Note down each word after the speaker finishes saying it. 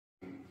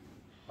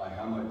by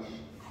how much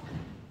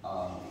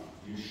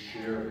you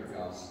share the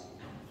gospel.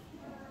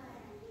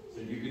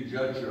 So you can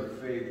judge your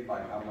faith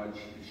by how much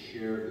you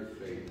share the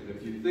faith. And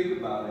if you think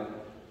about it,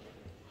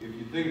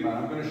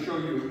 I'm going to show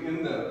you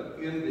in the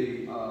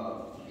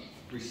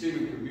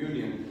receiving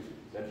communion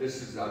that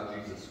this is how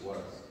Jesus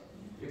was.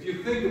 If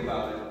you think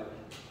about it,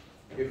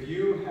 if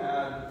you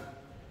had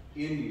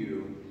in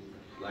you,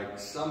 like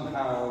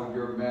somehow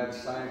you're a mad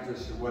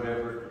scientist or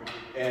whatever,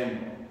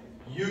 and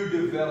you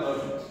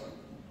developed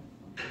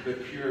the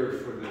cure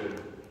for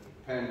the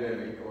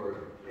pandemic or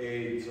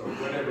AIDS or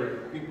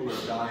whatever people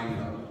are dying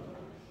of,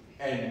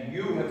 and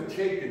you have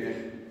taken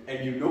it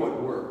and you know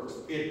it works.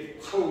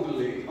 It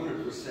totally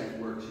 100%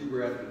 works. You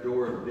were at the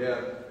door of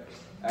death,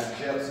 at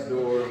death's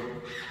door,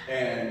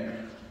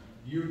 and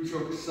you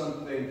took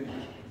something,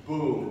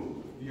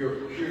 boom,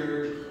 you're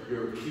cured,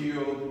 you're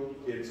healed,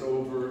 it's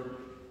over,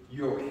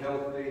 you're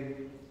healthy.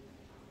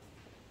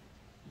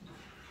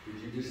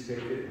 Did you just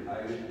take it and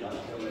hide it, not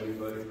tell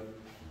anybody?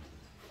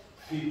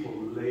 People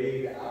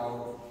laid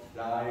out,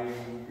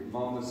 dying, your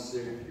mama's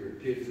sick, your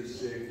kids are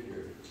sick,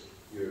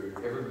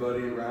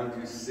 everybody around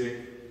you sick,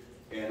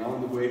 and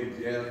on the way to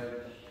death,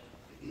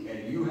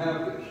 and you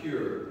have the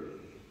cure,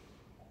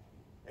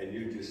 and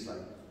you're just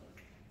like,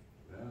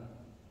 well,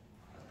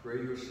 I pray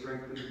you're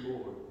strengthened,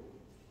 Lord.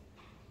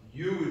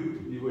 You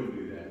wouldn't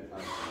do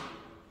that.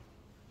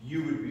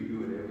 You would be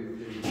doing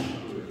everything you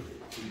could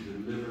to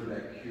deliver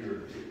that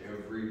cure to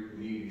every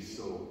needy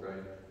soul,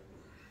 right?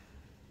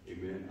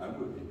 Amen. I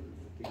would be.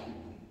 I think you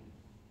would.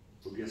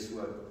 Well, guess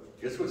what?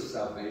 Guess what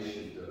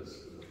salvation does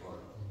for the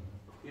heart?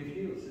 It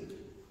heals it.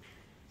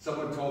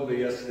 Someone told me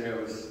yesterday,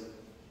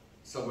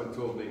 someone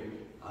told me,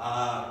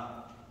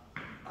 I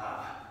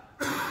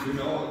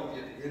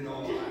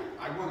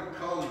want to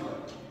come,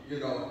 but,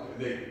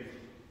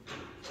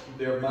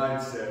 their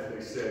mindset,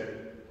 they said,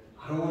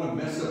 I don't want to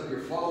mess up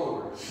your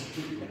followers.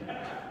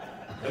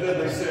 And then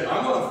they said,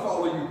 I'm going to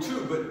follow you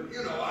too, but,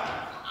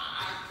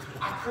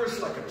 I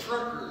curse like a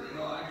trucker,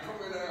 I come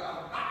in there,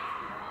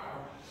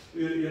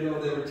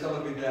 they were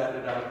telling me that,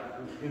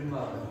 and in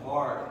my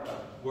heart, I'm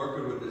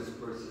working with this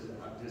person,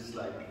 I'm just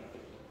like,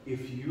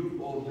 if you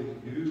only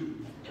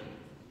knew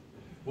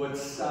what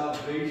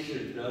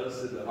salvation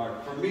does in the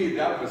heart. For me,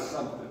 that was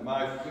something.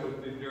 My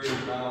filthy, dirty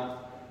mouth,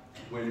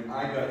 when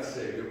I got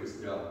saved, it was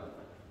done.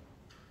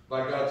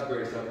 By God's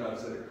grace, I've not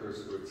said a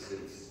curse word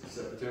since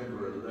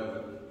September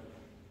 11th,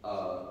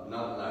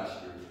 not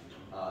last year,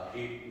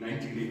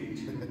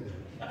 1982.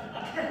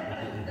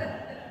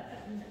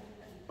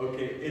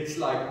 Okay, it's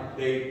like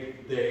they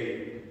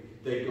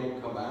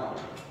don't come out.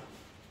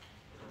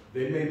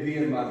 They may be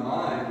in my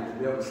mind, and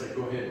the devil say,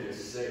 go ahead,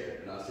 just say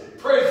it. And I say,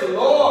 praise the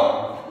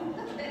Lord!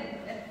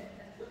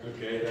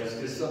 Okay, that's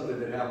just something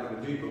that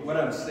happened to me. But what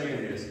I'm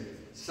saying is,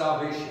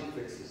 salvation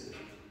fixes it.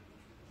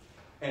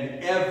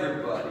 And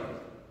everybody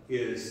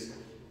is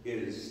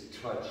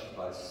touched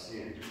by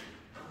sin.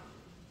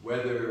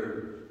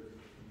 Whether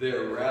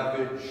they're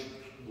ravaged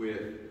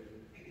with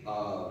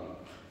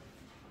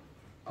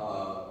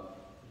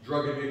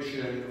drug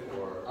addiction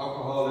or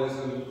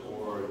alcoholism,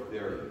 or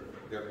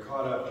they're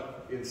caught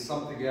up in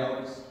something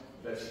else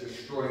that's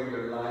destroying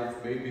their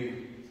life.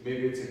 Maybe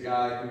it's a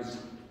guy who's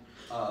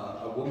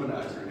a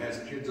womanizer and has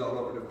kids all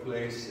over the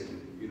place,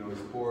 and his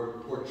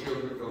poor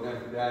children don't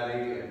have a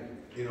daddy, and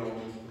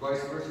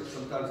vice versa.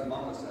 Sometimes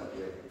mama's that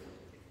way.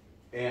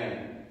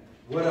 And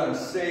what I'm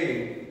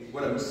saying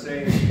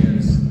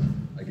is,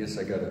 I guess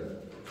I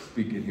gotta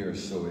speak in here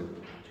so it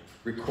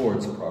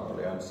records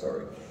properly. I'm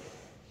sorry.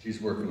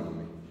 She's working on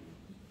me.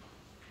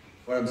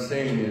 What I'm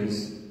saying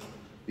is,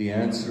 the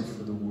answer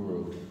for the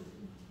world,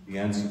 the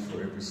answer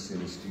for every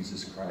sin is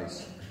Jesus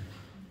Christ.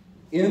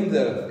 And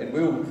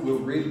we'll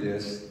read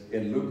this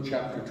in Luke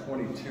chapter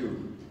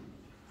 22.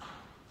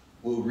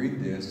 We'll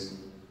read this.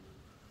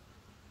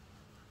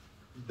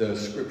 The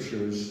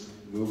scriptures,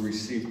 we'll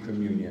receive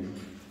communion.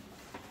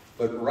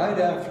 But right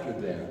after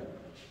that,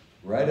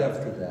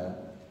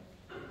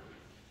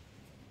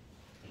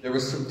 there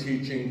was some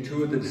teaching.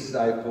 Two of the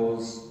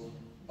disciples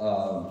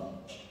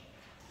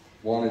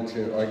wanted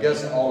to, or I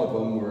guess all of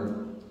them were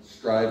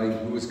striving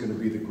who was going to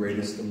be the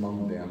greatest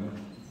among them.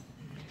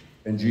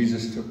 And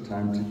Jesus took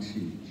time to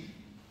teach.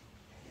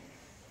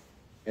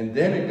 And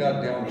then it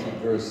got down to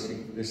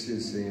this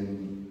is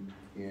in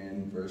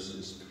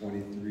verses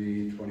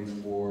 23,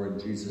 24,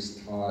 and Jesus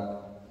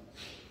taught.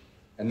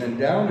 And then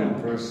down in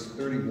verse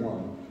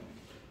 31,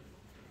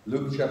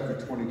 Luke chapter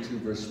 22,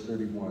 verse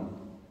 31,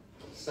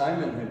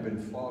 Simon had been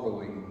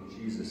following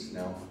Jesus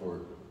now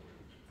for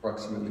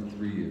approximately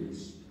 3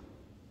 years.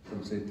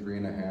 Some say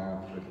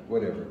 3.5, but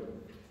whatever.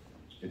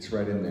 It's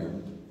right in there.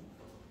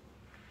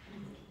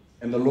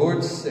 And the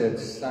Lord said,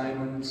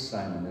 Simon,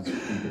 Simon, that's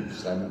Peter,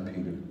 Simon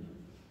Peter,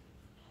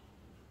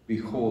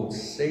 behold,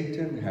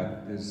 Satan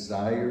hath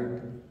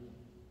desired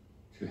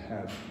to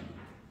have you,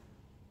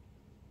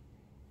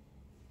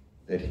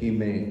 that he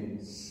may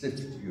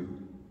sift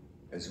you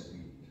as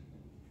wheat.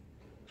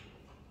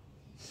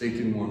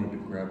 Satan wanted to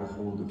grab a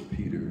hold of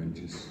Peter and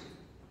just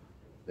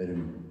let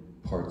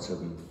parts of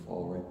him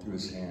fall right through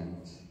his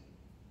hands.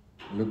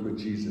 Look what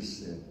Jesus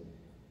said.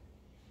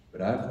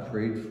 But I've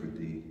prayed for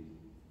thee,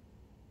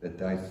 that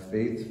thy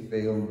faith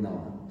fail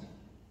not.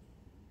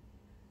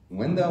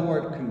 When thou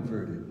art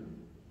converted,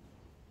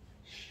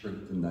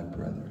 strengthen thy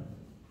brethren.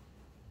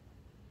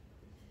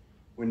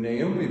 When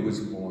Naomi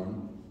was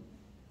born,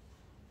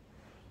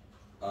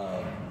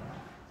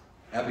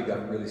 Abby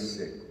got really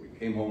sick. We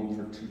came home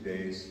for 2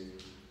 days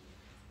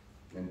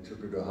and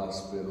took her to the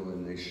hospital,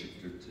 and they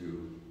shipped her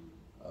to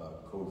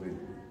COVID.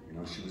 You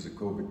know, she was a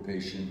COVID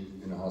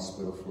patient in the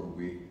hospital for a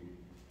week.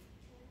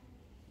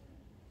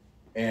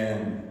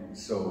 And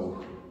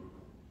so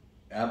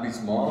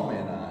Abby's mom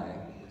and I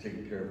were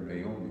taking care of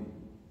Naomi.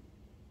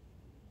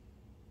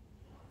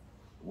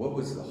 What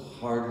was the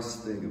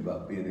hardest thing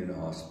about being in a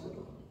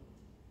hospital?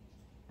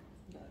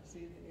 Not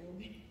seeing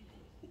Naomi.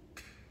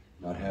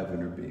 Not having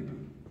her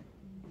baby.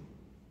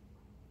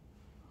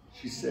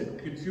 She said,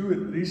 could you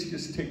at least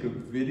just take a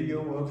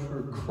video of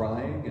her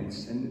crying and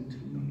send it to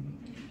me?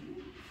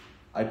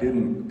 I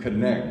didn't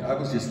connect. I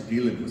was just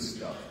dealing with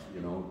stuff, you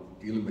know,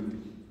 dealing with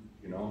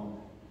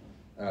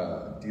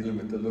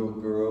the little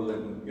girl,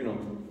 and, you know,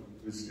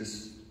 it was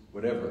just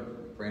whatever,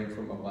 praying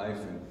for my wife,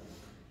 and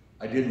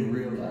I didn't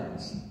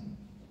realize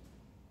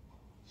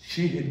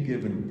she had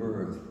given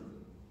birth.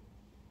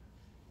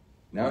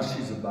 Now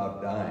she's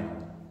about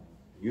dying.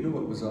 You know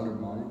what was on her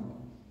mind?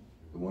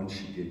 The one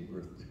she gave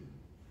birth to.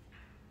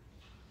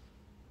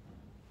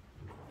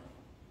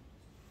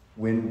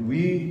 When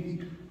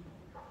we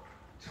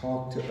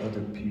talk to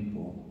other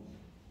people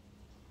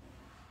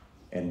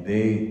and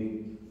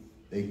they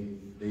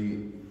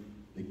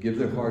give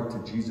their heart to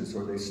Jesus,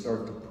 or they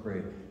start to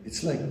pray,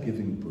 it's like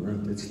giving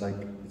birth. It's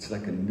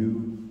like a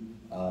new,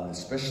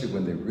 especially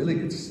when they really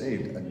get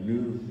saved, a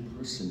new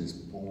person is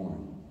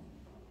born.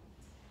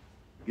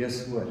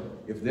 Guess what?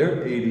 If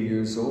they're 80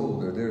 years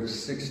old or they're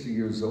 60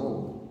 years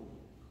old,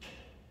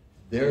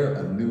 they're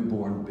a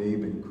newborn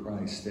babe in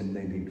Christ, and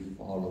they need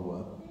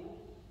follow-up.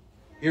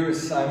 Here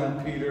is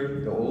Simon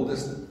Peter, the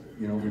oldest.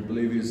 You know, we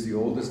believe he's the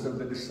oldest of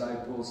the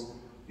disciples.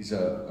 He's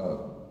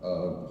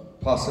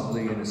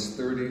possibly in his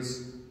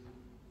 30s.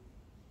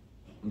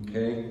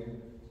 Okay?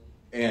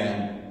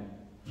 And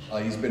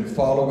he's been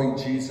following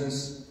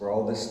Jesus for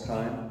all this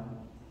time.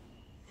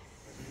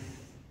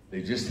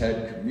 They just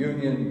had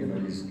communion. You know,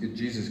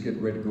 Jesus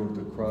getting ready to go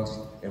to the cross.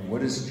 And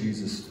what is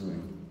Jesus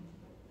doing?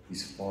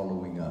 He's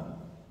following up.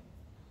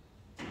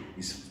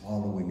 He's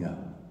following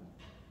up.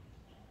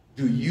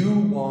 Do you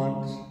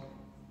want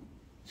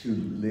to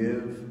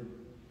live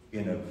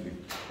in a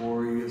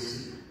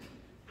victorious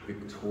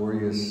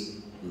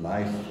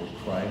life for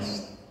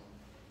Christ?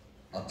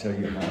 I'll tell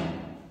you how.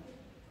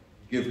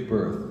 Give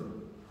birth.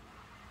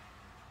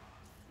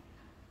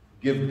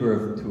 Give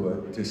birth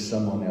to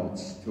someone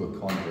else, to a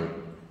convert.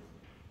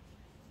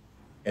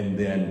 And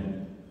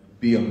then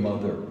be a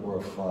mother or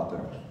a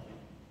father.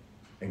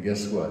 And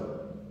guess what?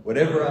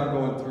 Whatever I'm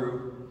going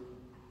through,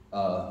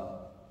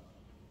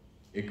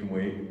 it can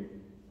wait.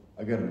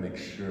 I got to make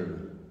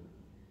sure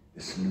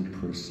this new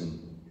person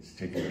is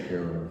taken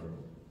care of.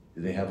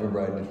 Do they have a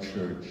ride to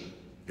church?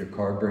 Their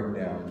car break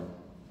down?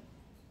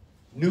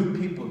 New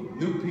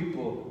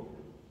people,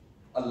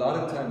 a lot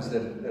of times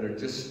that are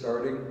just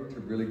starting to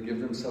really give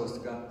themselves to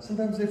God,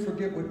 sometimes they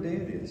forget what day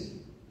it is.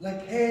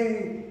 Like,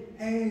 hey,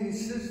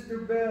 Sister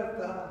Beth,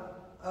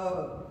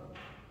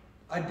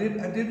 I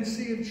didn't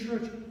see you in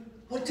church.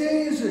 What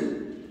day is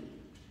it?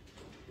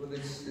 Well,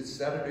 it's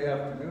Saturday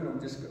afternoon.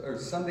 Or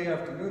Sunday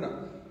afternoon.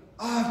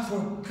 I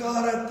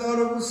forgot. I thought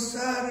it was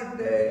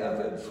Saturday. I've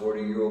had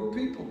 40-year-old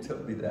people tell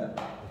me that.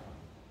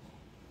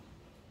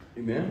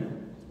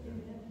 Amen?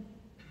 Amen.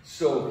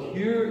 So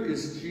here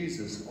is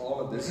Jesus.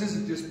 All of this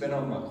has just been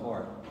on my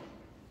heart.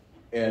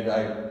 And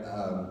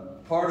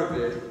part of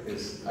it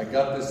is I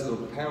got this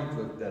little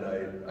pamphlet that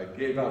I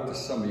gave out to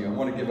some of you. I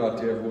want to give out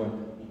to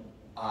everyone.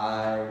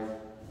 I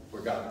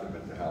forgot them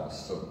at the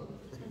house. So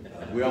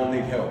we all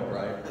need help,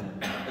 right?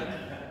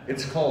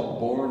 It's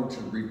called Born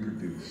to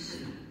Reproduce.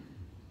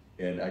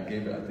 And I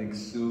gave it, I think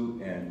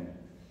Sue and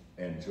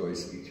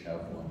Joyce each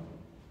have one.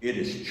 It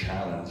is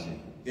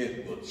challenging.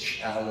 It will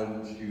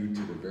challenge you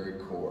to the very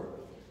core,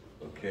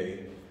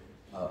 okay,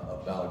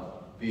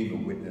 about being a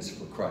witness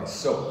for Christ.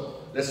 So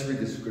let's read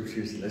the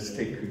scriptures. Let's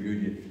take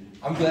communion.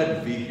 I'm glad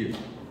to be here.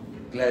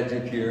 Glad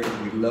you're here.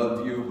 We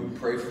love you. We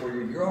pray for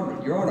you. You're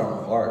on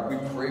our heart. We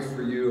pray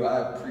for you.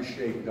 I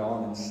appreciate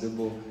Dawn and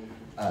Sybil.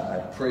 I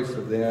pray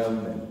for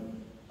them, and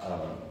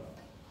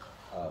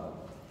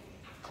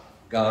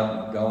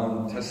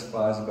Don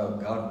testifies about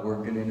God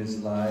working in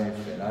his life,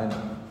 and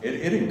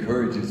it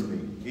encourages me.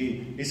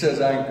 He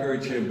says I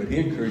encourage him, but he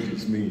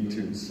encourages me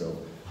too. So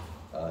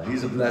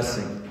he's a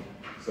blessing.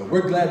 So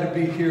we're glad to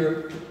be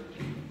here.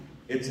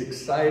 It's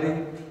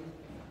exciting.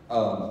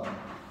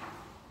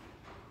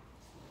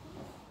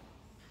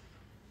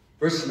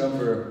 Verse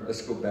number.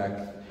 Let's go back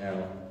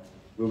now.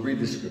 We'll read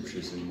the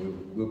scriptures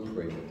and we'll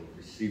pray.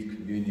 Receive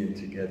communion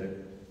together.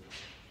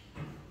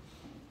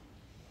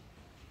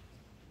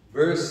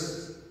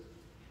 Verse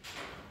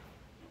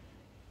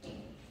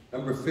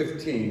Number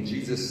 15,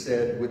 Jesus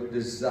said, with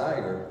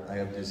desire, I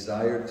have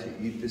desired to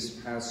eat this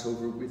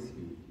Passover with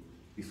you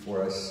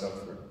before I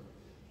suffer.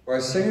 For I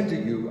say unto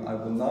you, I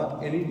will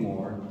not any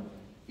more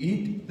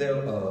eat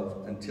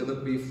thereof until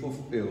it be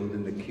fulfilled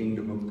in the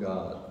kingdom of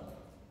God.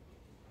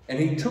 And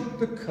he took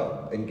the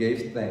cup and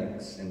gave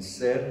thanks and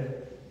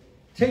said,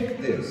 take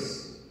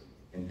this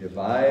and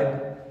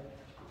divide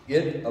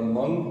it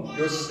among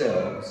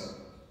yourselves.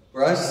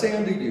 For I say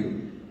unto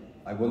you,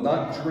 I will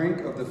not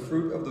drink of the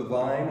fruit of the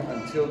vine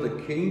until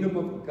the kingdom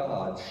of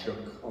God shall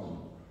come.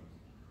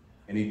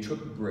 And he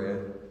took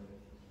bread,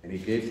 and he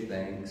gave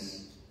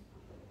thanks,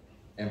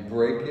 and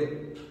brake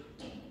it,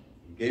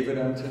 and gave it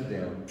unto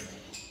them,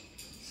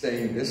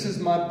 saying, this is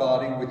my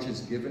body which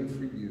is given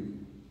for you.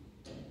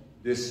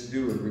 This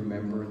do in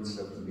remembrance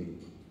of me.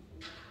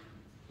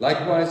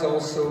 Likewise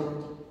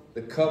also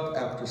the cup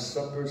after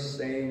supper,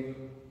 saying,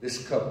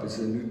 this cup is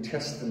a New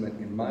Testament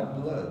in my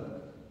blood,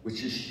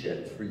 which is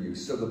shed for you.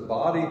 So the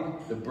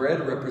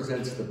bread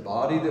represents the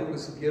body that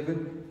was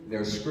given.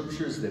 There are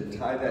scriptures that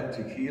tie that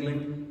to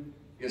healing.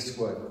 Guess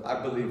what?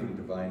 I believe in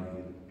divine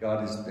healing.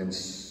 God has been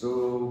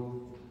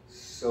so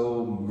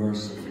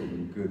merciful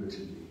and good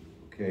to me,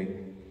 okay?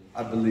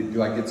 I believe.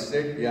 Do I get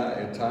sick? Yeah,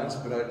 at times,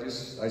 but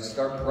I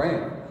start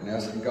praying and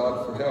asking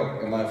God for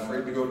help. Am I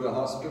afraid to go to the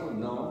hospital?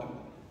 No,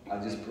 I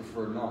just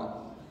prefer not.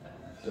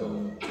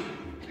 So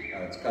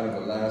it's kind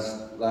of a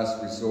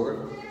last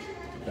resort.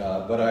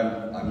 But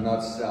I'm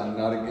not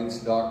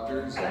against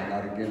doctors. I'm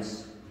not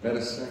against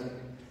medicine.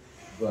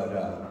 But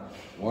I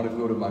want to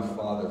go to my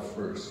Father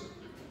first.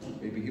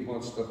 Maybe he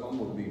wants to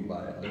humble me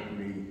by letting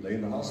me lay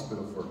in the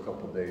hospital for a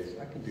couple of days.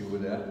 I can deal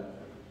with that.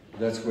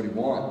 That's what he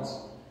wants.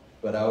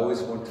 But I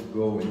always want to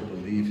go and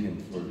believe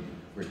him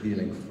for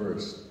healing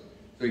first.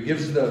 So he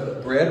gives the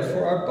bread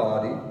for our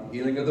body,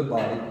 healing of the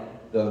body,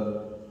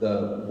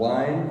 the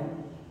wine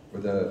or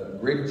the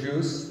grape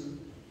juice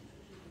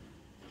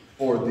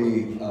for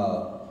the,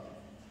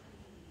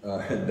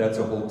 that's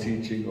a whole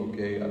teaching,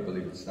 okay? I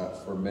believe it's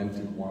not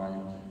fermented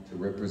wine to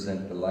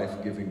represent the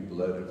life-giving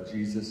blood of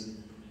Jesus.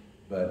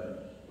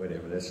 But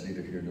whatever, that's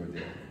neither here nor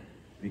there.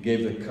 He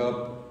gave the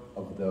cup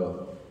of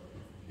the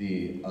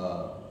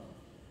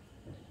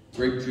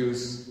grape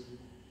juice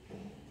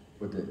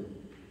for the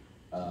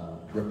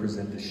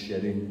represent the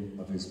shedding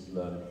of his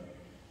blood,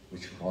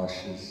 which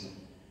washes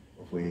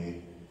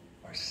away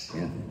our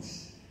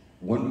sins.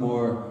 One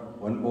more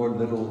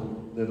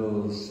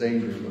little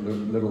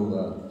saying,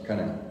 little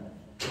kind of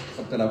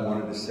something I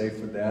wanted to say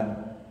for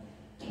that.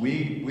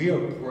 We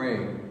are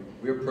praying.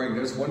 We are praying.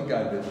 There's one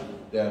guy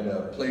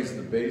that plays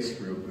the bass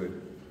real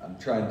good. I'm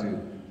trying to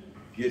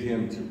get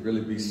him to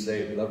really be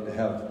saved. Love to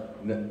have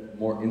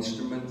more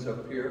instruments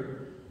up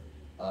here,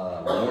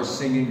 more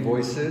singing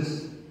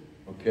voices.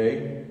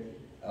 Okay,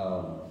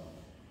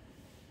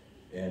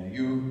 and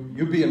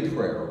you be in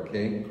prayer.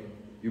 Okay,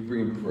 you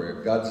be in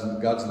prayer.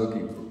 God's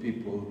looking for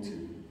people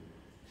to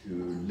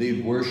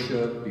lead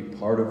worship, be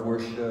part of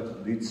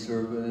worship, lead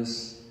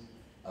service.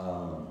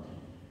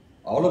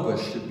 All of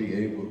us should be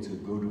able to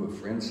go to a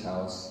friend's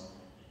house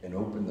and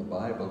open the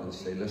Bible and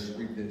say, let's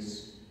read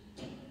this.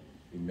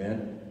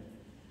 Amen.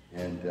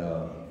 And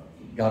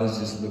God is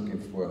just looking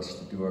for us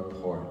to do our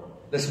part.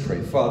 Let's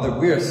pray. Father,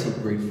 we are so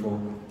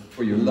grateful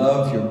for your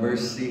love, your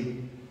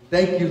mercy.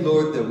 Thank you,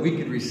 Lord, that we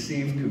can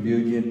receive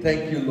communion.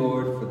 Thank you,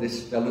 Lord, for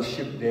this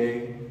fellowship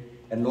day.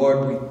 And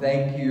Lord, we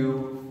thank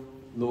you,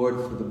 Lord,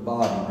 for the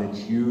body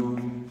that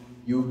you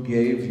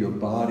gave your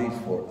body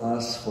for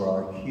us, for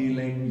our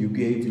healing. You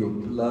gave your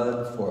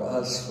blood for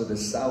us, for the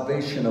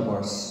salvation of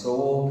our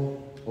soul.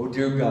 Oh,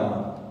 dear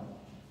God.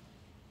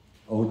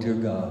 Oh, dear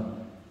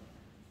God.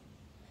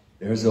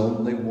 There's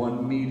only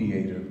one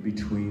mediator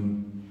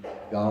between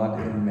God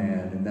and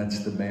man, and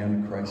that's the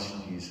man Christ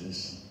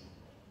Jesus.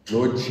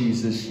 Lord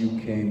Jesus, you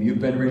came. You've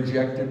been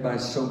rejected by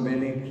so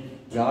many.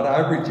 God,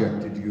 I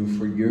rejected you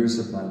for years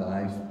of my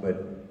life,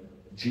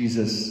 but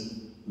Jesus,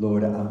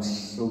 Lord, I'm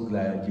so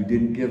glad you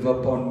didn't give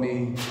up on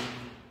me,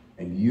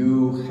 and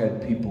you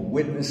had people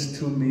witness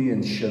to me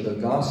and share the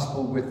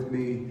gospel with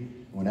me.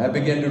 When I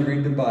began to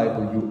read the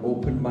Bible, you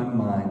opened my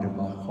mind and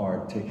my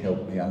heart to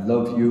help me. I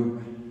love you.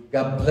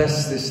 God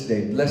bless this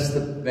day. Bless the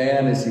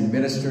man as he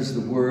ministers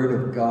the word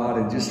of God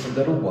in just a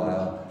little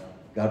while.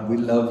 God, we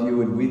love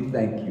you and we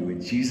thank you.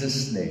 In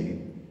Jesus'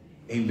 name,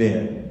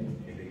 amen.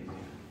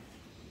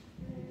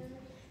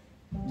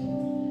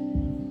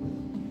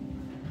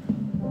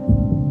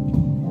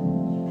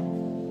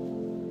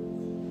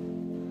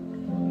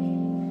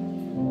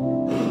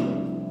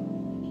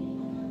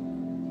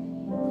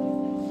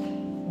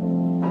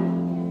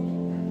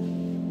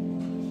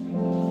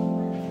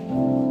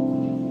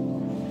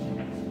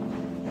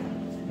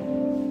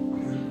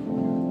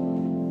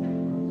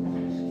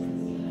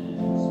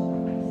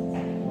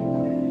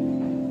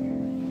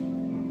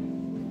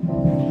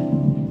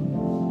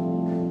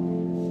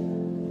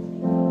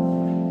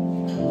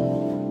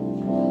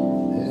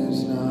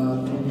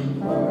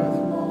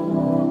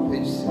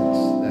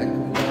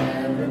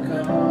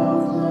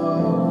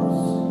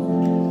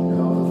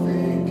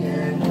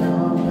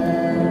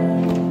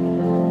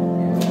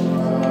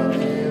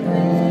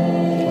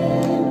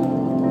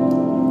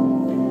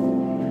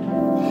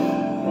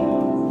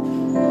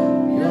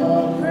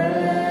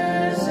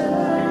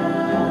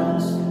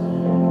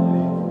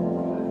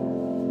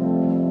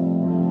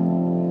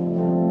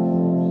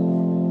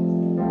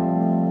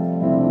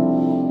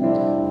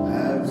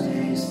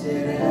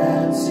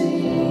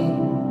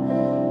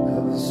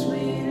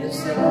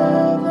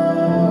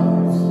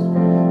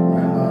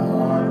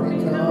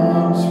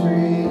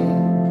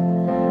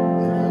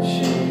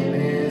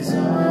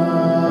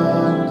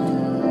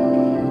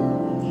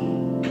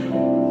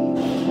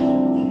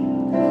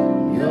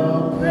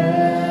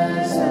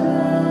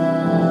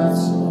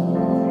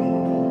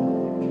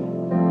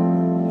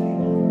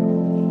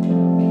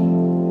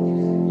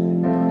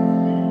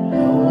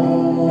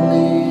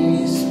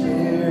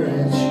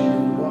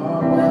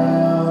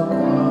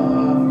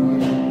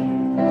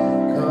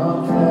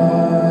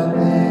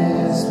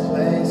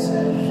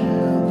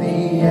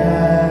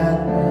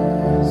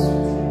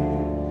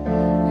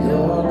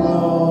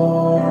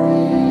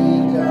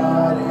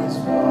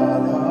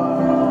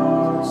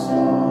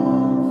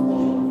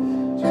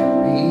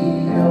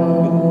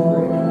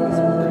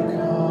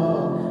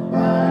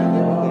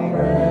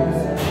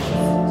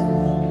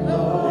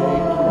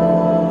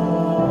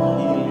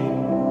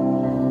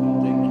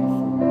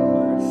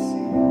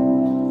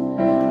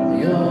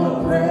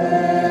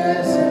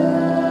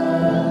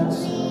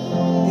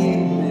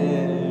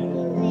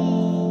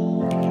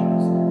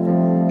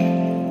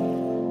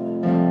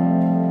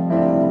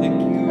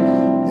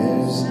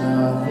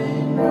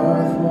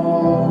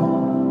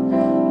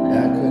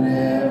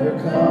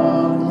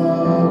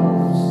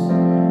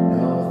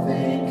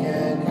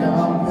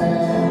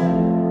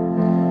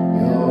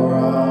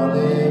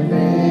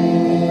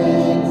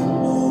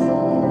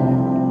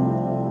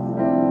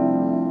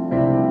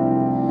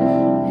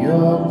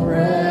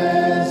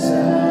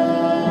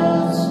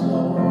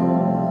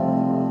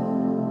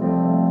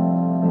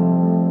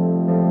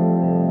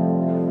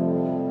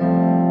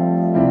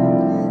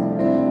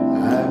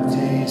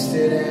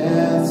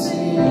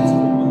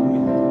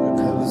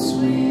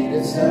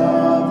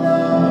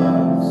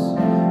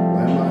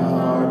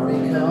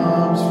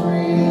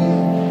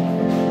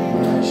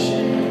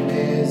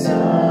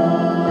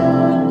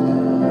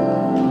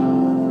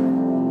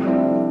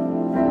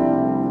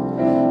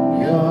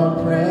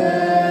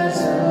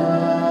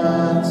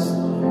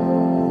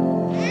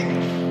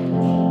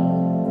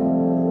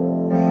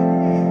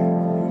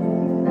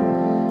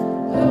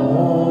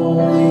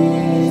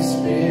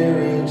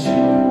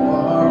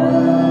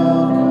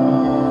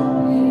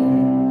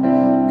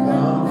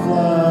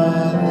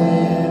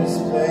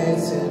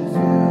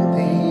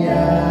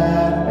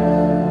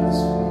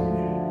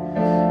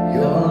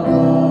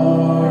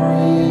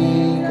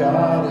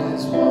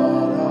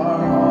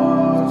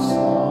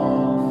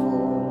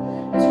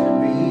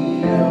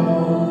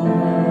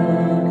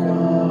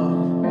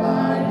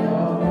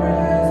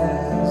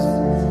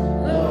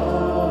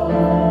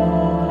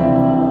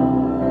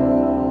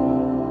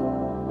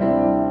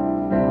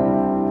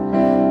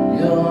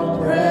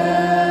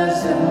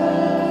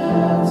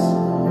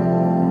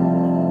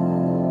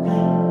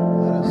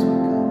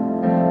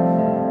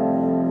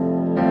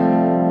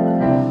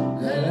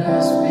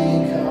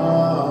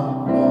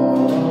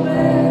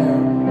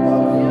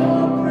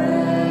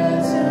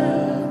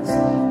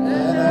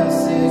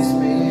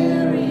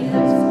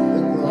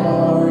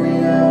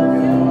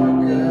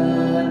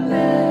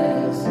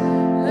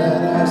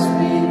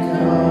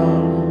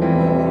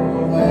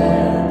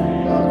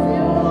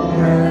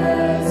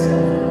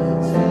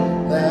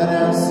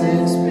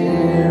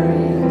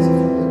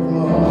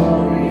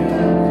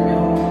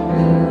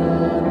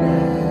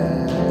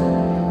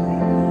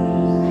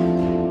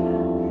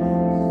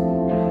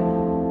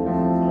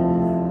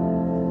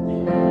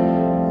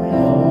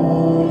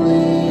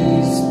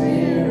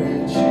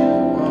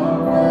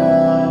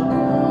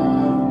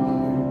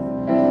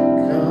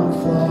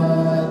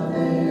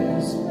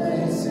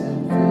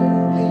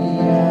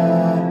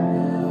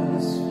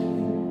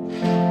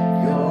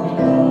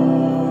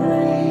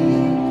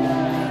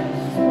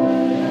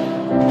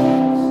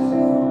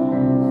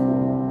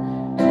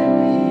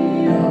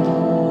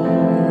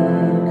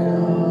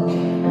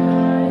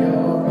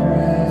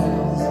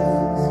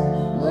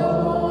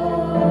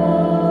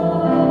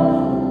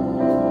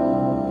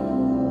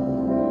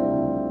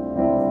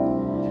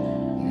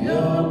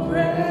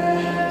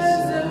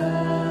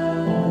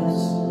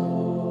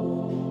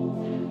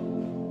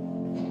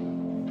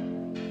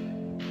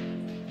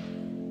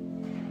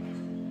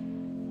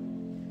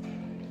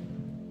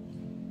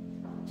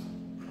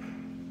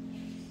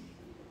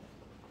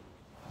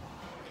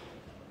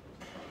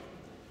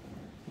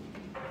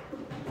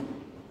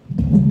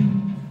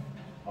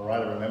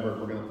 right, I remember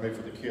we're going to pray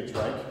for the kids,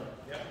 right?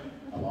 Yeah.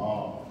 Come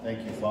on.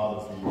 Thank you,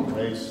 Father, for your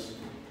grace.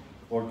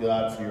 Lord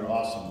God, for your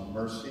awesome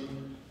mercy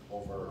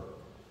over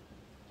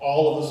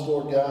all of us,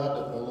 Lord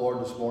God.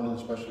 Lord, this morning,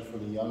 especially for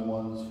the young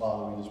ones,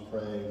 Father, we just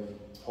pray,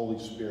 Holy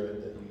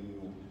Spirit, that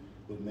you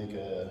would make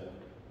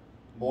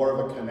more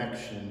of a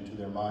connection to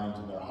their minds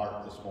and their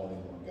heart this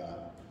morning, Lord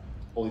God.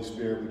 Holy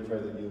Spirit, we pray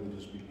that you would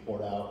just be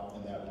poured out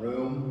in that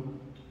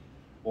room,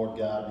 Lord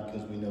God,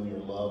 because we know your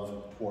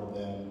love toward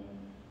them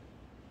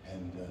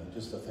and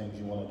just the things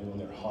you want to do in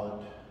their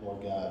heart,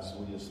 Lord God. So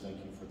we just thank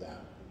you for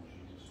that. In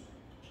Jesus'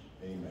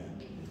 name, amen.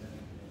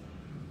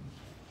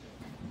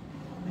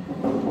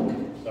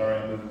 Sorry,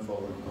 I'm moving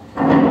forward.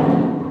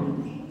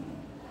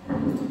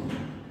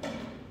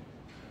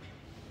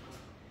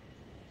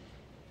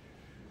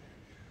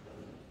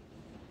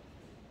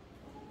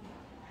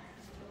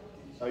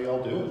 How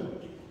y'all doing?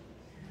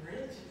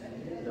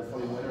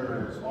 Definitely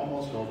winter is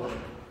almost over.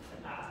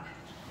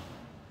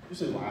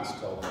 Usually lasts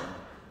till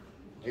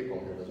April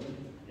here, doesn't it?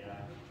 Yeah.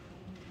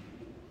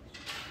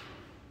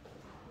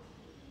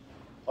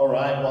 All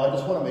right, well, I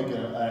just want to make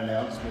an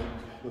announcement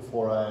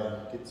before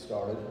I get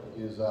started.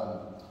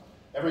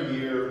 Every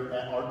year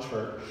at our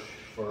church,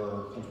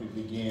 since we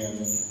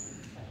began,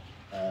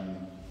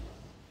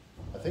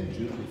 I think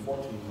June will be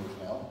 14 years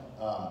now,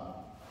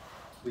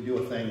 we do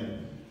a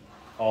thing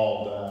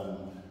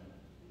called,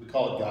 we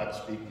call it God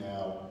Speak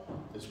Now.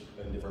 It's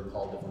been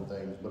called different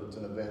things, but it's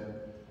an event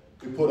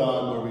we put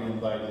on where we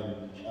invite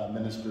in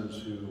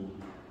ministers who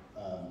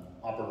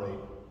operate,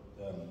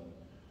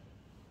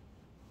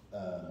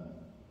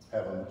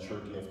 have a mature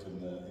gift in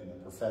the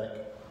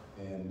prophetic.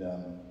 And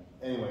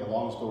anyway,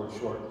 long story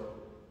short,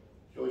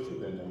 Joyce,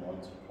 you've been there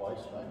once or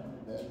twice, right?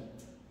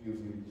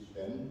 You've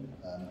been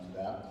to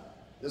that.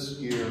 This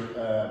year,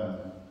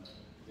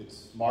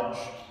 it's March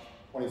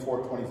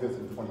 24th, 25th,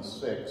 and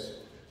 26th.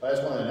 So I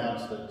just want to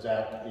announce that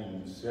Zach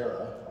and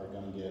Sarah are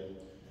going to get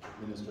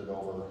ministered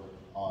over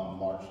on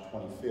March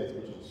 25th,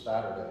 which is a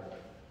Saturday.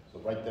 So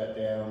write that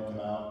down,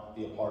 come out,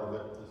 be a part of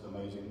it. It's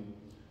amazing.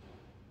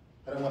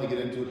 I don't want to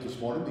get into it this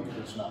morning because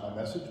it's not my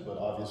message, but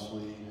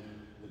obviously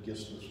the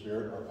gifts of the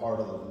Spirit are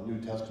part of the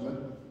New Testament.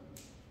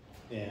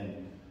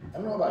 And I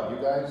don't know about you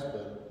guys,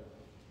 but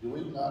do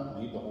we not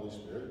need the Holy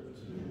Spirit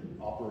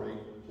to operate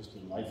just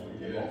in life in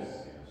general?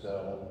 Yes.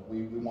 So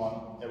we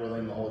want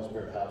everything the Holy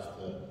Spirit has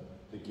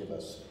to give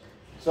us.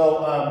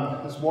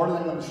 So this morning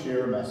I'm going to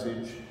share a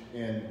message,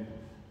 and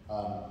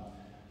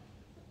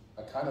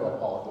I kind of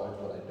apologize,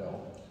 but I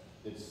don't.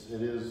 It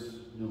is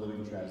New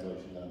Living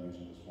Translation that I'm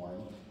using this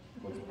morning,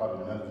 which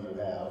probably none of you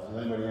have. Does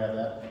anybody have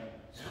that?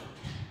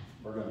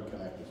 We're going to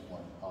connect this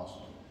morning.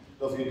 Awesome.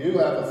 So if you do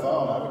have a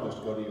phone, I would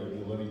just go to your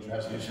New Living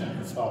Translation on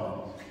your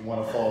phone if you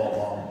want to follow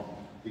along.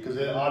 Because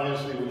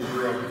obviously when you do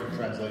have different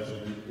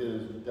translation, it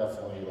is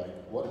definitely like,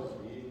 what is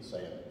he even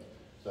saying?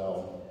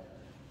 So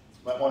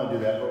you might want to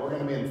do that. But we're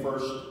going to be in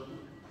 1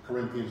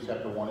 Corinthians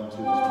chapter 1 and 2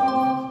 this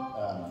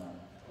morning.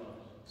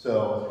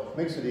 So it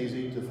makes it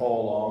easy to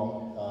follow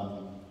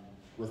along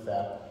with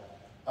that.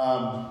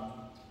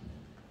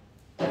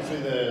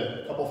 Actually,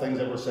 the couple things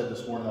that were said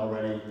this morning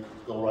already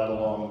go right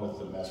along with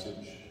the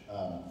message.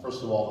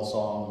 First of all, the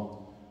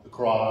song, The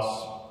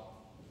Cross,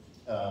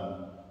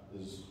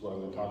 is what I'm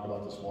going to talk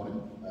about this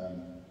morning.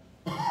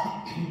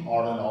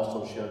 Arlen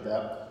also shared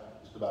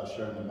that, just about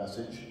sharing the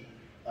message.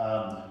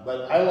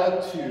 But I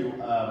like to,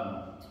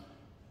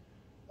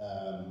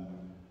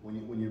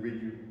 when you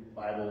read your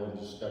Bible and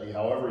just study,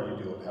 however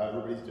you do it, how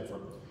everybody's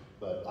different,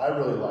 but I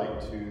really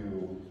like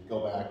to go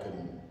back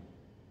and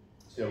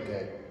say,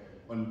 okay,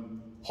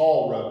 when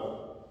Paul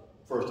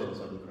wrote 1st and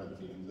 2nd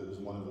Corinthians, it was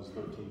one of his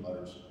 13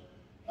 letters.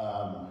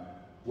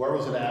 Where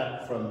was it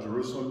at from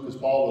Jerusalem? Because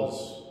Paul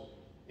was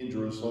in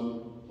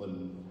Jerusalem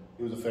when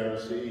he was a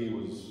Pharisee. He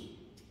was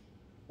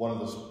one of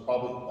the,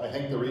 probably, I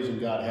think the reason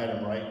God had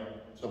him write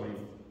so many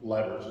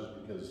letters is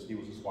because he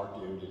was a smart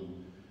dude,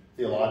 and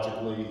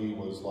theologically he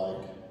was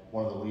like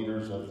one of the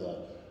leaders of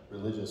the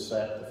religious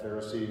sect, the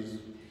Pharisees.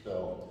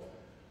 So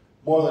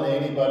more than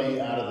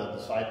anybody out of the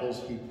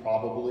disciples, he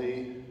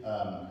probably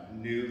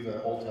knew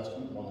the Old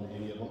Testament more than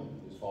any of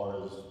them, as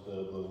far as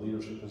the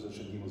leadership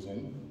position he was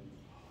in.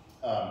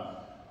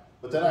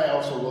 But then I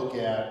also look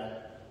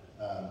at,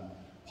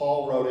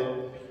 Paul wrote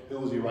it, who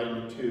was he writing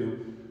it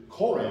to?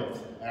 Corinth,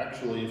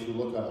 actually, if you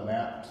look on a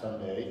map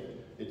someday,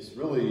 it's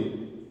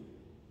really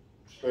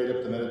straight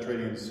up the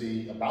Mediterranean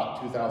Sea,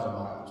 about 2,000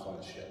 miles on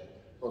a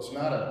ship. So it's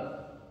not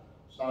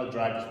a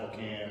drive to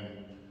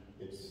Spokane.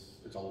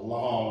 It's a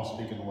long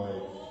sneaking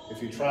way.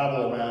 If you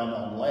travel around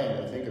on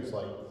land, I think it's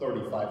like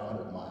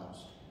 3,500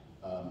 miles.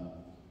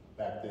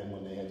 Back then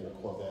when they had their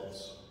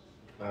Corvettes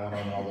going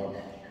on all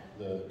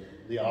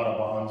the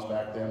Autobahns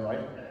back then, right?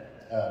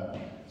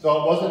 So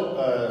it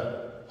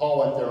wasn't, Paul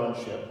went there on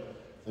ship.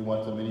 They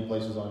went to many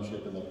places on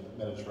ship in the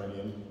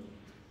Mediterranean.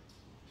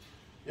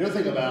 The other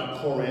thing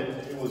about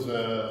Corinth, it was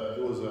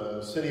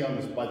a city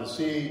by the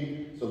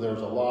sea, so there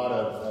was a lot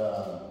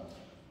of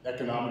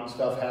economic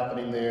stuff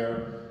happening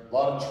there, a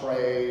lot of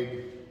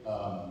trade.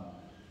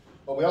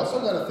 But we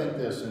also got to think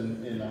this,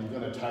 and I'm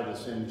going to tie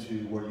this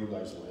into where you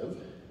guys live,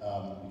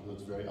 because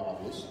it's very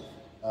obvious.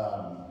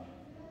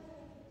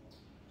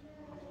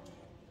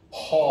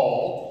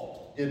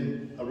 Paul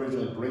didn't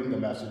originally bring the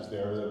message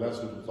there. The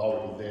message was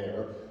already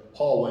there.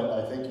 Paul went,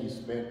 I think he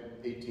spent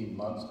 18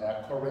 months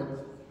at Corinth.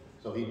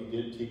 So he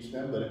did teach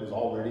them, but it was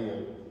already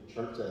a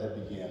church that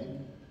had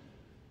begun.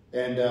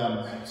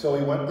 And so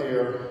he went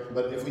there.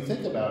 But if we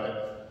think about it,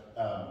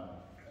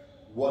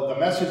 what the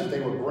message that they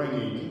were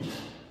bringing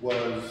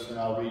was, and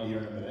I'll read here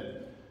in a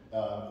minute,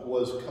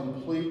 was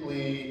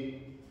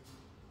completely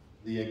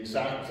the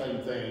exact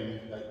same thing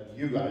that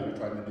you guys are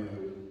trying to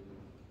do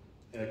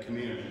in a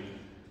community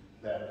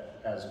that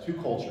has two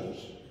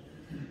cultures,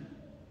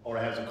 or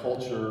has a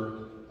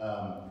culture,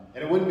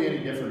 and it wouldn't be any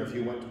different if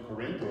you went to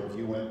Corinth, or if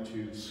you went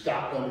to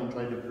Scotland and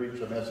tried to preach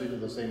a message of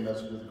the same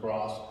message of the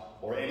cross,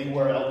 or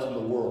anywhere else in the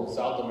world,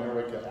 South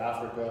America,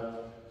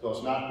 Africa. So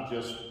it's not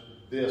just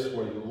this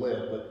where you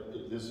live,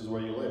 but this is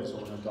where you live, so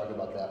we're going to talk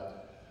about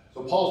that.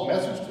 So Paul's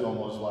message to them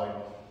was like,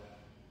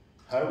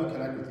 how do we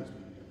connect with these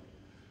people?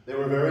 They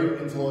were very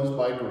influenced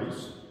by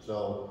Greece,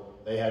 so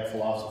they had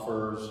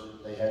philosophers,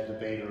 they had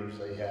debaters,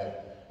 they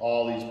had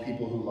all these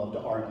people who loved to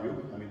argue.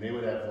 I mean, they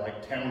would have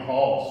like town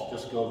halls,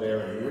 just go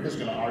there and we're just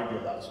going to argue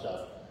about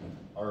stuff.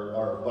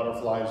 Are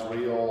butterflies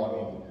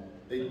real?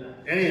 I mean,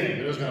 anything,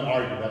 they're just going to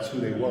argue. That's who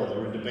they were. They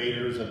were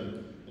debaters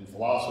and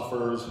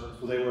philosophers.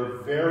 So they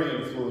were very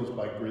influenced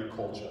by Greek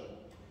culture.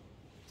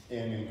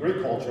 And in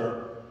Greek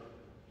culture,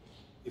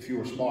 if you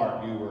were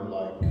smart, you were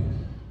like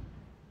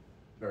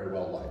very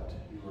well liked.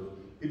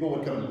 People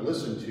would come and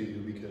listen to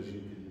you because you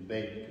could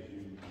debate, because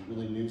you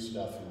really knew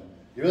stuff. And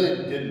you really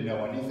didn't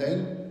know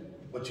anything,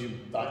 but you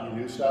thought you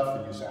knew stuff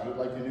and you sounded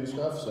like you knew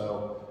stuff.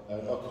 So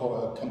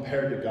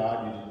compared to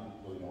God, you didn't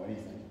really know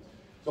anything.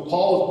 So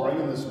Paul was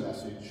bringing this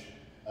message.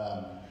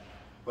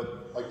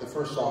 But like the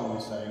first song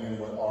we sang and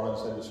what Aaron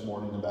said this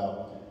morning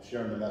about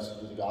sharing the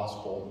message of the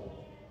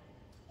gospel,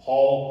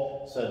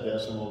 Paul said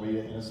this, and we'll read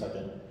it in a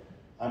second.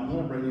 I'm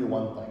going to bring you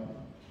one thing.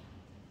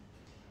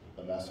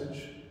 The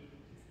message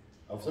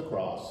of the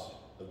cross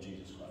of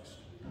Jesus Christ.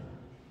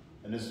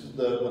 And this is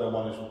what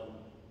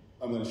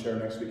I'm going to share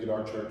next week at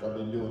our church. I've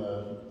been doing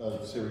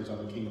a series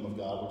on the kingdom of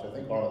God, which I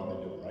think Arlen has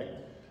been doing, right?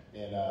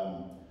 And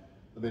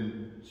I've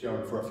been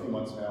sharing for a few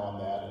months now on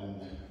that,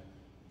 and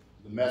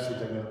the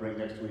message I'm going to bring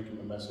next week and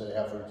the message I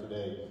have for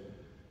today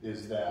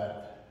is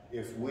that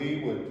if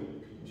we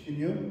would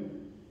continue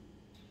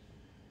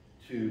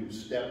to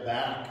step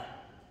back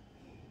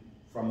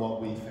from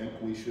what we think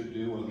we should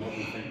do and what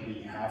we think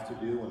we have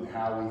to do and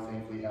how we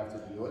think we have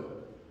to do it,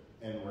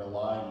 and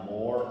rely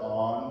more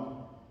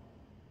on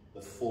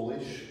the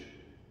foolish,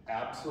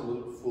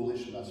 absolute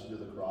foolish message of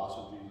the cross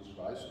of Jesus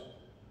Christ,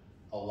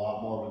 a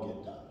lot more would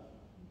get done.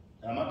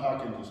 And I'm not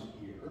talking just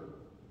here.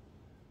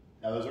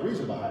 Now there's a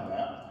reason behind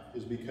that,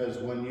 is because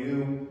when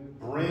you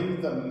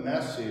bring the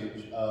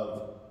message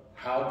of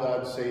how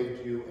God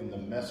saved you and the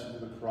message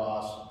of the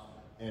cross,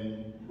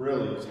 and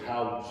really it's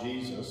how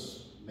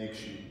Jesus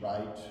makes you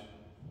right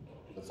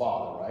to the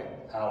Father, right?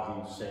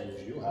 How he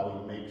saves you,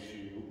 how he makes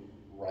you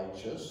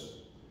righteous,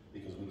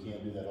 because we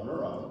can't do that on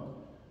our own.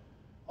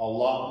 A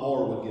lot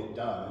more would get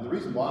done. And the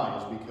reason why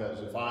is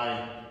because if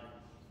I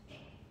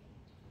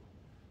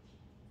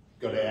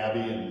go to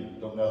Abby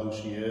and don't know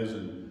who she is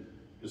and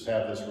just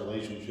have this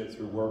relationship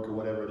through work or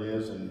whatever it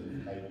is,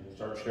 and I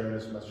start sharing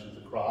this message of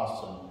the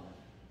cross, and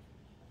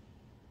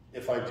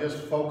if I just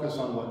focus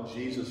on what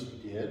Jesus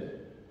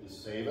did to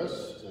save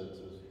us,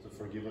 to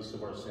forgive us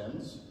of our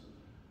sins,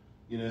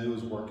 you know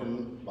who's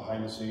working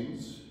behind the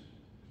scenes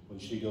when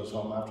she goes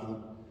home after the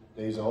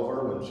day's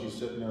over, when she's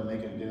sitting there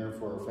making dinner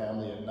for her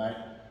family at night,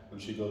 when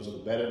she goes to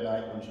bed at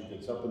night, when she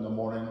gets up in the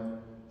morning.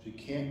 She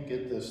can't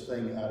get this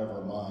thing out of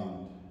her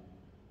mind,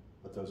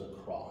 but there's a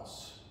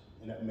cross,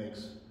 and it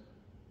makes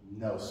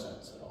no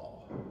sense at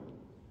all.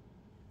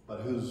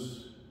 But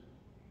who's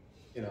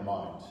in her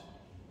mind?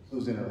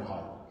 Who's in her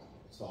heart?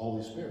 It's the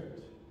Holy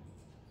Spirit.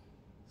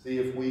 See,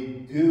 if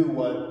we do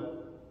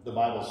what the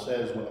Bible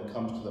says when it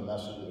comes to the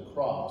message of the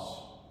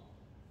cross,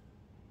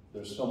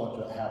 there's so much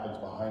that happens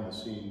behind the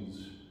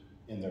scenes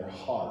in their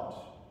heart.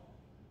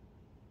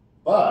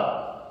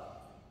 But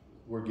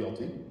we're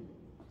guilty.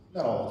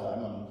 Not all the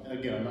time. And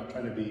again, I'm not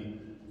trying to be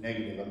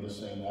negative. I'm just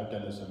saying I've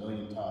done this a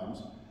million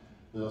times.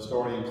 There's a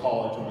story in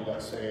college when I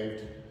got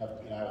saved.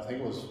 I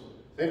think it was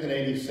saved in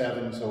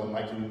 87, so in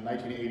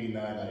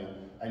 1989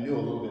 I knew a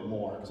little bit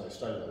more because I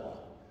studied a lot.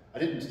 I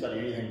didn't study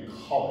anything in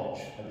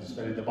college. I just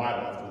studied the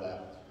Bible after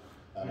that.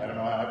 I don't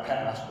know how I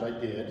passed, but I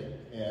did.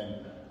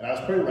 And I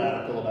was pretty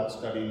radical about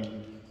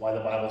studying why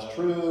the Bible's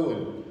true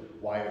and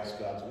why it's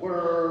God's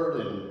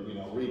Word,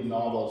 and reading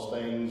all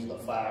those things, the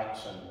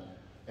facts.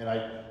 And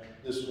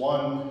this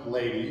one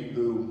lady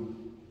who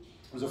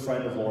was a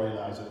friend of Lori and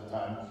I's at the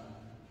time,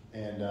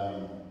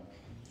 and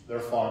they're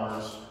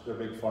farmers. They're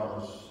big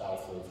farmers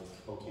south of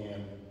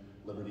Spokane,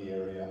 Liberty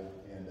area.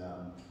 And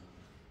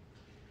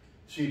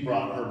she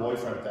brought her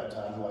boyfriend at that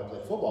time, who I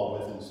played football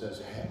with, and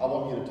says, "Hey, I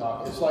want you to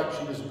talk." It's like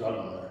she just drug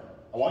him there.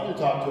 "I want you to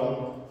talk to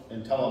him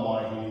and tell him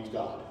why he needs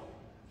God."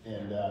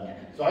 And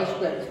so I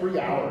spent 3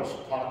 hours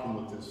talking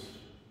with this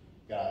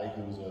guy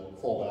who was a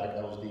fullback.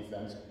 I was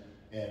defense.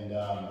 And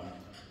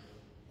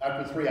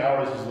after 3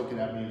 hours, he's looking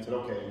at me and said,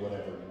 "Okay,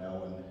 whatever,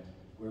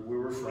 And we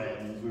were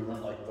friends. We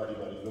weren't like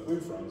buddy-buddy, but we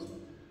were friends.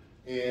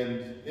 And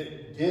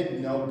it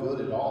did no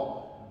good at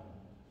all,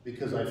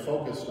 because I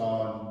focused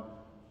on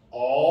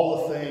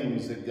all the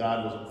things that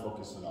God wasn't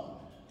focusing on.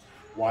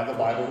 Why the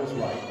Bible was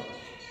right,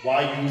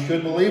 why you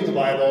should believe the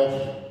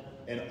Bible,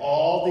 and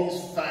all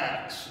these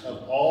facts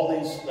of all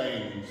these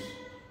things.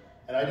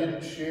 And I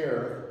didn't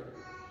share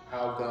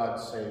how God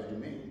saved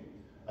me.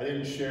 I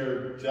didn't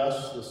share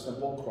just the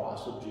simple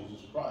cross of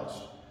Jesus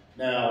Christ.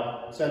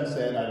 Now, since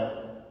then, I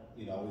don't,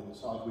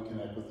 it's not like we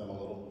connect with him a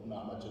little,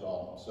 not much at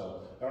all.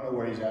 So I don't know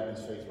where he's at in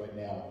his faith right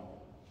now.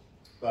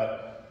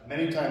 But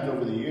many times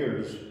over the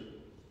years,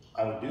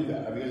 I would do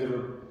that.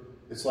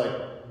 It's like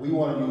we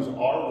want to use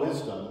our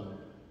wisdom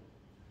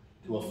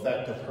to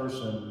affect a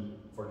person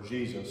for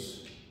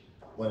Jesus.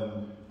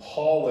 When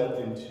Paul went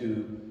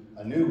into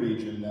a new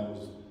region that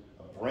was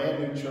a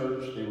brand new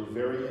church, they were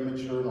very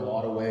immature in a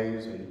lot of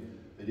ways, and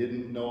they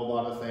didn't know a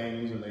lot of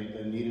things, and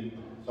they needed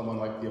someone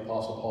like the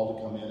Apostle Paul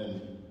to come in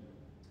and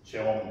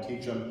show them and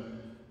teach them.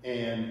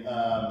 And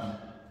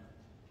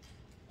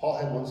Paul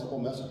had one simple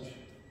message.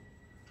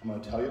 I'm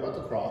going to tell you about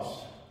the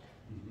cross.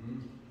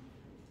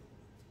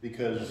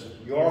 Because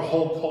your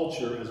whole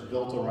culture is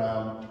built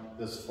around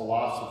this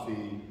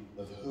philosophy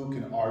of who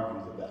can argue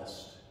the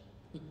best.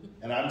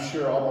 And I'm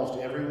sure almost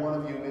every one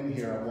of you in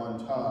here at one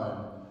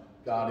time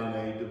got in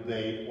a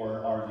debate or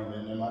an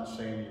argument. I'm not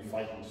saying you're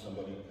fighting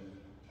somebody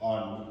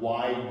on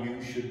why you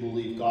should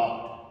believe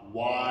God,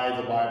 why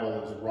the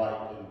Bible is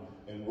right,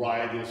 and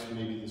why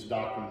maybe this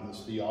doctrine,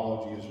 this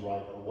theology is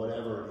right, or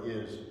whatever it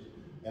is.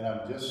 And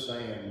I'm just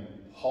saying,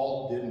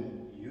 Paul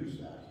didn't use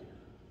that here.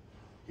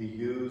 He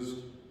used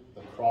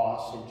the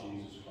cross of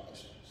Jesus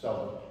Christ.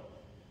 So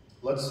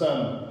let's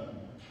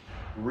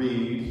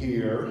read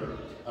here,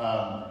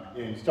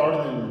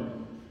 starting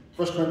in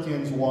 1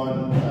 Corinthians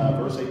 1,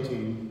 verse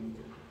 18.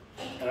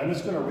 And I'm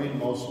just going to read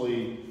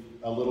mostly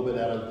a little bit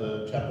out of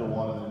the chapter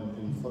 1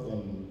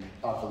 and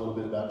talk a little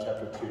bit about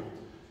chapter 2.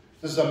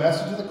 This is a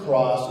message of the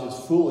cross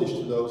is foolish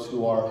to those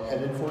who are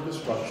headed for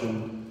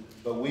destruction,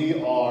 but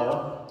we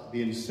are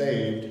being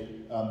saved.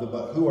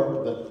 But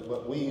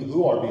we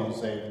who are being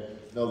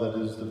saved know that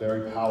it is the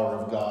very power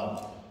of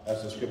God.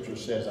 As the scripture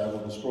says, I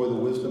will destroy the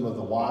wisdom of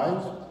the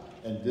wise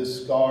and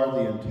discard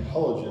the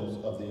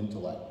intelligence of the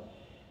intellect.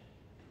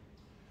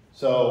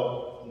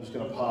 So, I'm just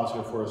going to pause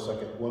here for a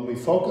second. When we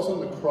focus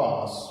on the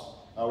cross,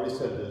 I already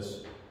said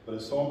this, but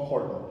it's so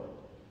important.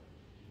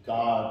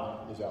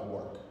 God is at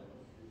work.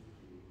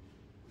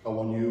 So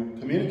when you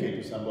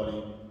communicate to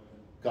somebody,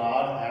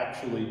 God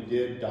actually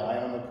did die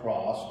on the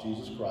cross.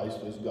 Jesus Christ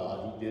is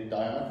God. He did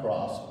die on the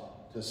cross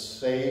to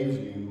save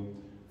you,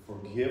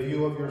 forgive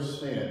you of your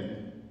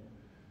sin.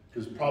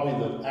 Because probably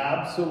the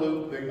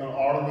absolute big,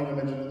 Arlen even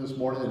mentioned it this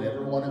morning, and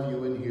every one of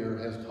you in here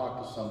has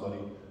talked to somebody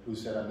who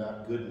said, I'm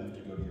not good enough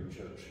to go to your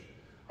church.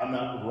 I'm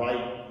not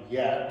right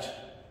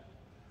yet.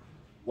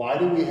 Why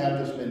do we have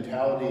this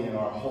mentality in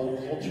our whole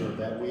culture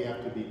that we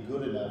have to be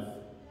good enough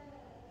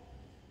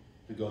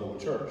to go to a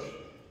church?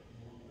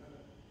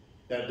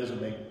 That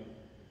doesn't make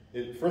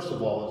it. First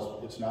of all,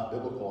 it's not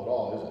biblical at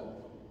all, is it?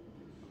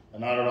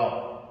 And not at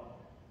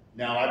all.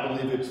 Now, I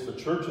believe it's the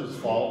church's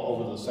fault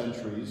over the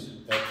centuries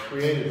that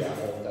created that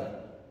whole thing.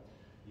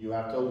 You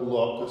have to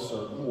look a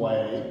certain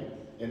way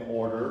in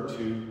order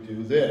to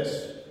do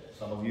this.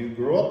 Some of you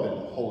grew up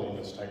in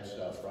holiness type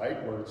stuff,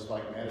 right? Where it's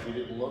like, man, if you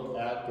didn't look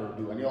at or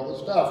do any of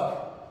this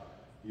stuff,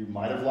 you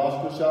might have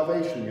lost your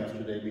salvation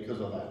yesterday because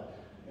of that.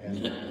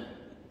 And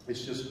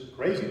it's just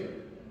crazy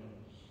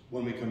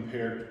when we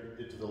compare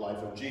it to the life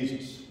of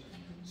Jesus.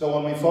 So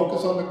when we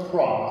focus on the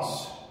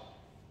cross,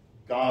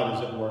 God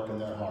is at work in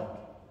their heart.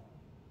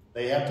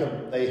 They have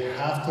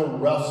to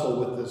wrestle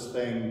with this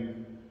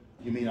thing.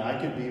 You mean I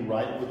could be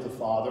right with the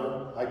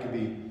Father? I could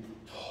be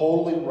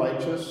totally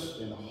righteous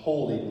and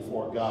holy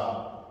before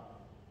God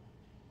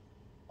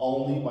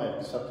only by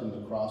accepting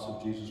the cross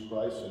of Jesus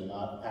Christ and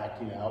not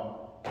acting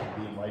out and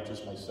being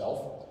righteous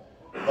myself.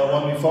 But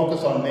when we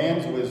focus on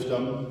man's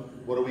wisdom,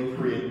 what do we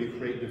create? We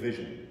create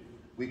division.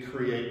 We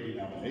create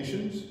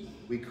denominations.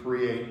 We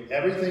create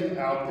everything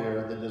out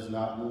there that does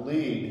not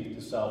lead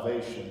to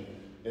salvation.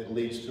 It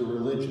leads to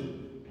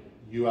religion.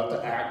 You have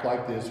to act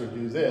like this or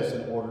do this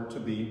in order to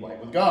be right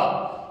with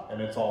God.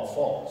 And it's all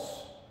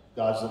false.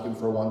 God's looking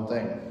for one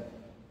thing.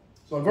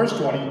 So in verse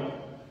 20,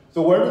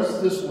 so where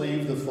does this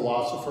leave the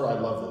philosopher? I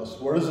love this.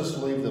 Where does this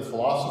leave the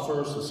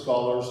philosophers, the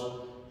scholars,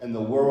 and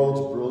the world's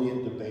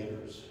brilliant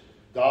debaters?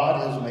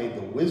 God has made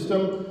the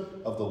wisdom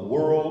of the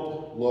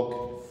world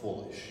look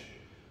foolish.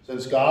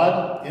 Since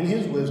God, in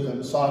his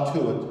wisdom, saw to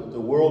it that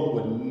the world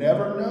would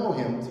never know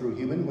him through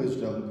human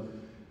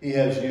wisdom, he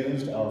has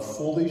used our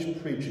foolish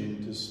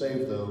preaching to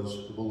save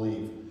those who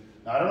believe.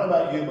 Now, I don't know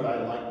about you, but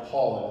I like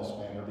Paul in this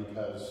manner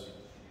because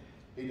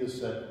he just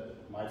said,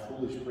 my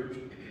foolish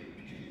preaching.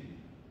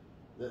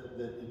 That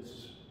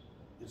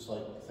it's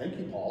like, thank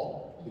you,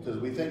 Paul, because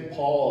we think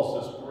Paul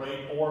is this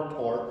great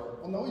orator.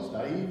 Well, no, he's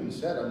not. He even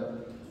said,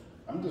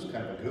 I'm just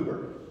kind of a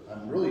goober.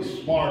 I'm really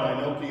smart.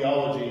 I know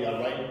theology. I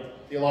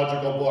write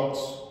theological books.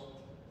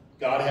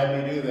 God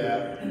had me do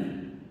that.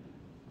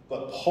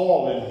 But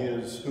Paul, in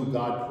his who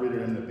God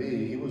created him to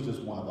be, he was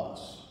just one of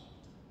us.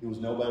 He was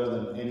no better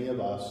than any of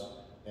us,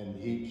 and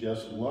he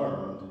just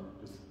learned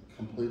to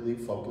completely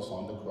focus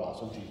on the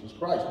cross of Jesus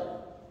Christ.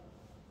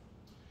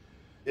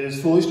 It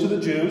is foolish to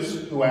the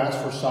Jews who ask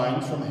for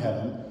signs from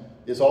heaven.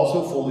 It's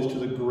also foolish to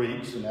the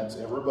Greeks, and that's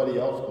everybody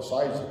else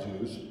besides the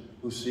Jews,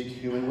 who seek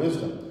human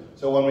wisdom.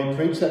 So when we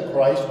preach that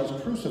Christ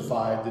was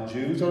crucified, the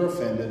Jews are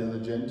offended and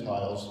the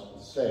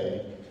Gentiles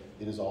say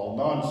it is all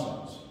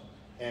nonsense.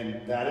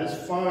 And that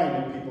is fine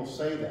if people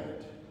say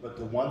that. But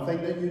the one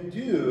thing that you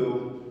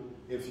do,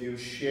 if you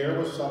share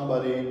with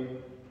somebody,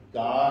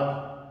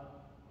 God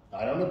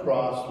died on the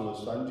cross through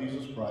his Son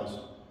Jesus Christ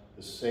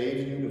to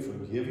save you, to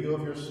forgive you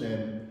of your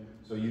sin,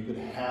 so you could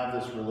have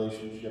this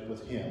relationship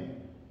with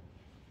him,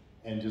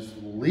 and just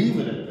leave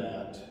it at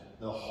that,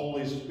 the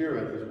Holy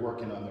Spirit is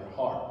working on their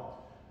heart.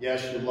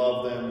 Yes, you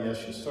love them.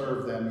 Yes, you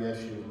serve them.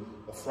 Yes, you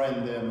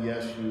befriend them.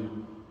 Yes,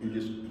 you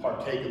just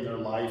partake in their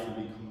life and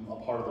become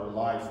a part of their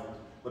life.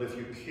 But if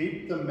you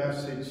keep the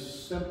message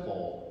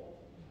simple,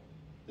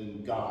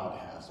 then God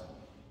has them.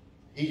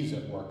 He's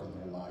at work in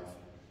their life.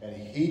 And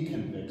he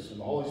convicts them.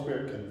 The Holy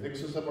Spirit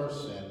convicts us of our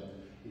sin.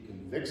 He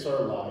convicts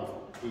our life.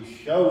 He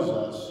shows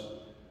us.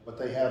 But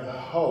they have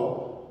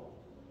hope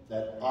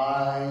that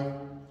I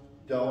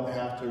don't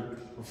have to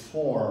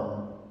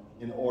perform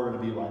in order to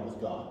be right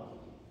with God.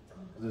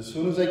 Because as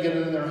soon as they get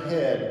it in their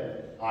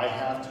head, I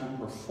have to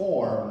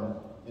perform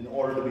in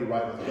order to be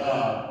right with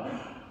God,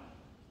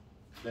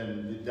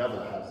 then the devil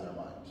has their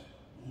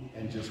mind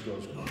and just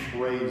goes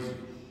crazy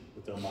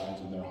with their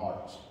minds and their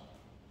hearts.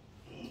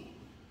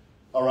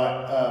 All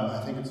right,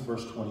 I think it's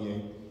verse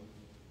 28.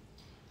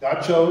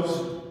 God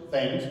chose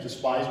things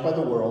despised by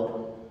the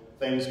world,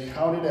 things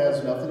counted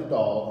as nothing at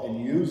all,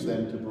 and used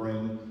them to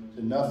bring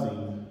to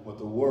nothing what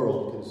the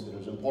world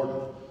considers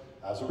important.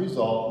 As a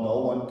result, no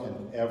one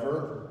can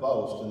ever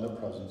boast in the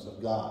presence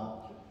of God.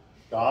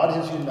 God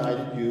has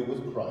united you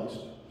with Christ.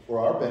 For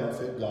our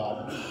benefit,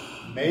 God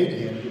made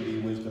him to be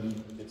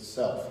wisdom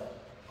itself.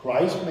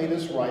 Christ made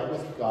us right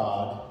with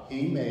God.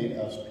 He made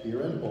us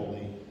pure and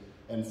holy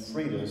and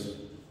freed us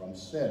from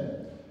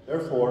sin.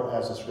 Therefore,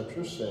 as the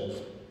scripture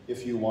says,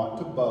 if you want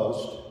to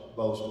boast,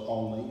 boast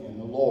only in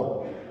the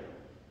Lord.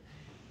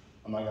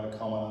 I'm not going to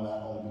comment on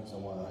that only because I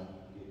want to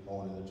get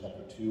going into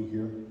chapter 2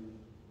 here.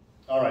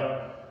 All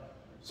right.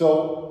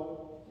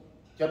 So,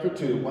 chapter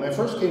 2. When I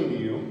first came to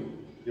you,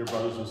 dear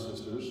brothers and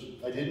sisters,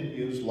 I didn't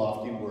use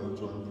lofty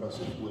words or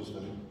impressive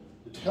wisdom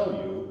to tell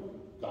you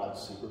God's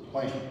secret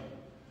plan.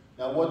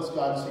 Now, what's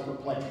God's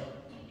secret plan?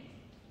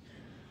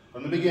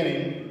 From the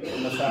beginning,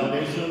 from the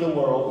foundation of the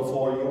world,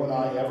 before you and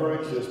I ever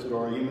existed,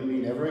 or a human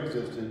being ever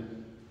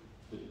existed,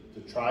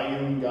 the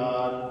triune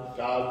God,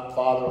 God,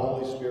 Father,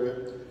 Holy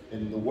Spirit,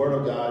 and the Word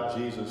of God,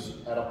 Jesus,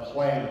 had a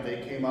plan that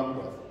they came up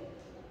with.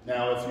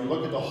 Now, if you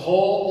look at the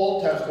whole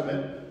Old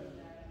Testament,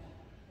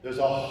 there's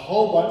a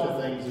whole bunch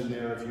of things in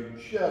there. If you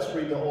just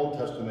read the Old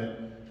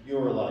Testament, you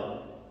are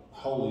like,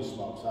 holy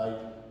smokes,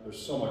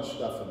 there's so much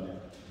stuff in there.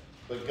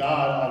 But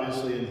God,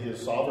 obviously, in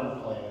his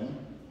sovereign plan,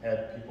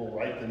 had people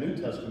write the New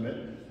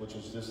Testament, which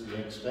is just the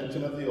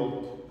extension of the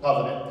Old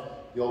Covenant,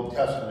 the Old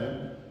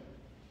Testament,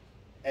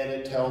 and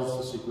it tells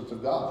the secrets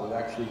of God. It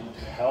actually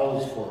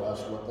tells for us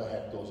what the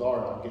heck those are,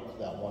 and I'll get to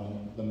that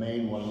one, the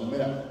main one, in a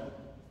minute.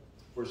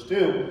 Verse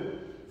 2,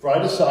 for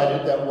I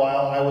decided that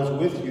while I was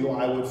with you,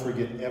 I would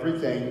forget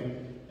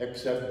everything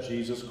except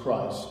Jesus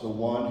Christ, the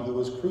one who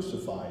was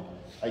crucified.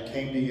 I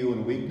came to you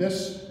in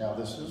weakness. Now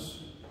this is,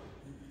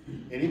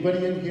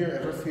 anybody in here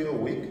ever feel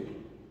weak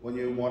when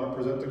you want to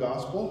present the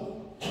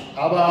gospel?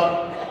 How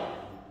about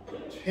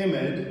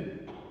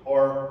timid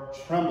or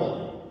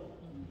trembling?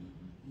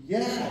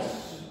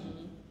 Yes.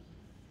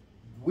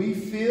 We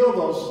feel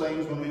those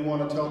things when we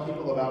want to tell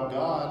people about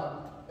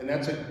God, and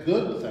that's a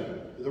good thing.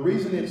 The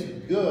reason it's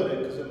good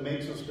is because it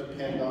makes us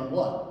depend on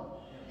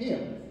what?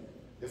 Him.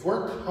 If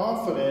we're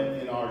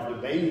confident in our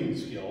debating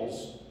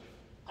skills,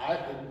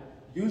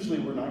 usually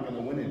we're not going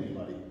to win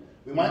anybody.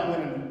 We might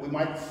win. We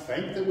might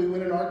think that we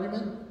win an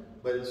argument,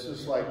 but it's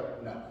just like,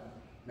 no.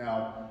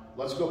 Now,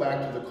 let's go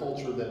back to the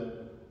culture that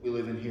we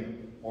live in here,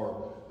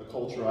 or the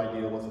culture I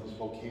deal with in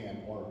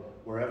Spokane, or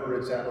wherever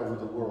it's at over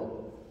the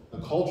world. The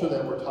culture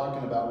that we're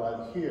talking about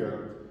right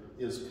here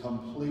is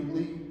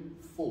completely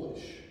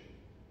foolish.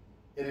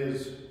 It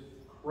is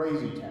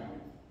crazy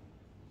town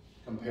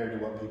compared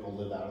to what people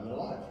live out in their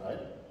lives, right?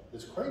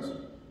 It's crazy.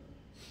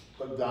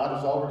 But God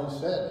has already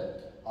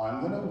said, I'm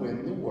going to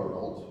win the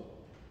world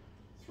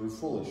through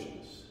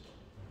foolishness.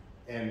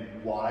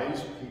 And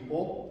wise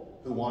people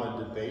who want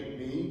to debate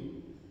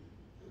me,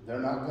 they're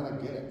not going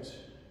to get it.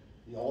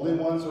 The only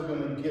ones who are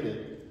going to get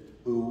it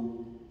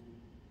who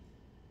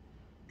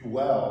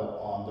dwell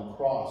on the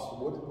cross.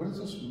 What does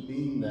this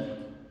mean that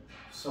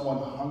someone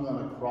hung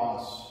on a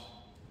cross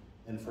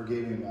and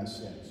forgave me my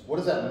sins? What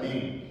does that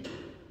mean?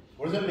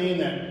 What does it mean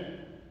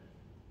that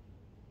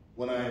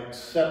when I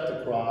accept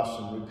the cross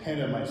and repent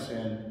of my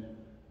sin,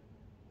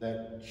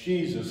 that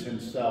Jesus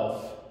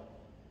himself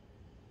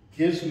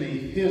gives me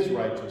his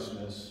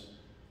righteousness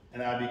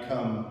and I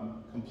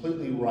become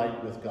completely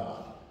right with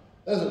God?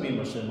 That doesn't mean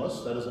we're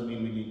sinless. That doesn't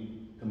mean we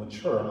need to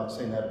mature. I'm not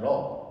saying that at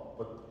all.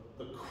 But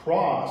the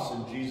cross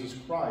in Jesus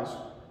Christ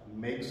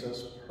makes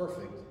us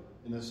perfect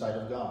in the sight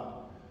of God.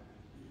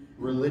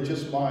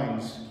 Religious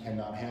minds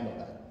cannot handle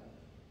that.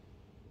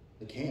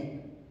 They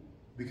can't,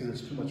 because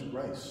it's too much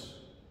grace.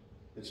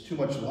 It's too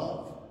much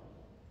love.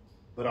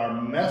 But our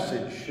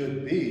message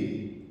should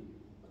be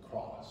the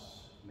cross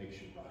makes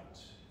you right.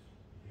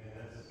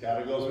 Yes. Got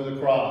to go through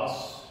the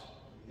cross.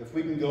 If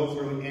we can go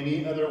through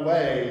any other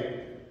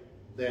way,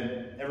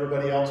 then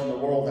everybody else in the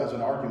world has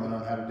an argument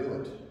on how to do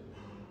it.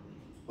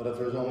 But if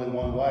there's only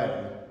one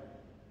way,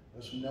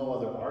 there's no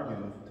other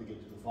argument to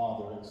get to the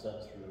Father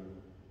except through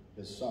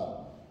his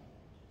Son.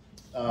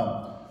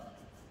 All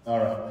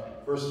right,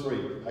 verse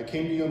 3. I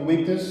came to you in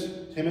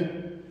weakness,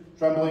 timid,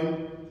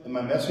 trembling, and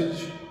my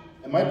message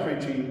and my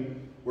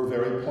preaching were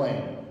very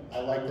plain. I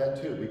like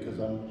that too, because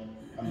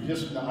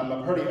I'm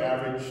a pretty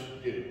average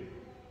dude.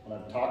 When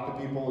I talk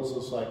to people, it's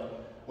just like,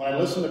 when I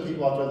listen to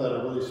people out there that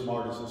are really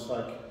smart, it's just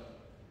like,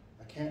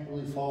 I can't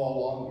really follow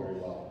along very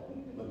well.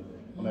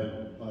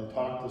 But when I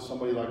talk to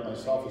somebody like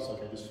myself, it's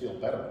like I just feel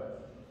better,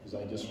 because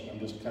I'm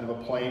just kind of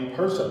a plain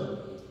person.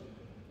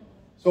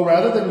 So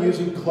rather than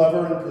using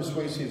clever and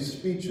persuasive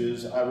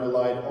speeches, I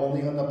relied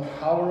only on the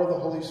power of the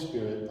Holy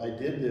Spirit. I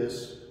did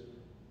this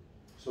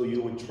so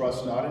you would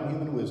trust not in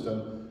human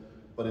wisdom,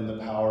 but in the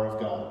power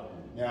of God.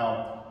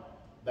 Now,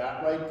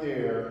 that right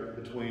there,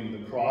 between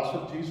the cross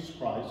of Jesus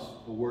Christ,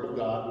 the Word of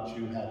God, which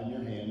you have in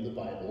your hand, the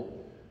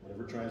Bible,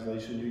 whatever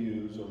translation you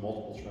use, or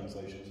multiple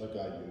translations like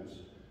I use,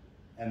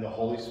 and the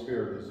Holy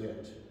Spirit is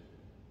it.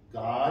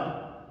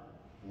 God,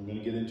 we're going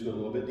to get into it a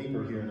little bit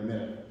deeper here in a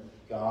minute.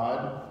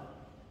 God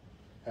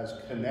has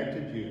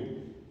connected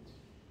you,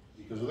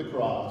 because of the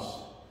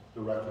cross,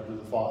 directly to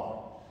the Father.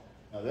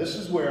 Now this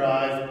is where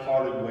I've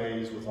parted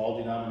ways with all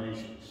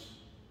denominations.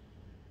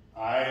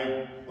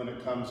 When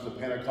it comes to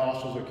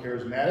Pentecostals or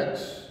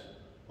Charismatics,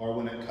 or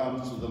when it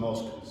comes to the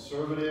most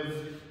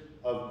conservative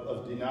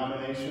of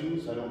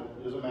denominations.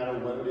 It doesn't matter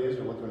what it is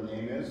or what their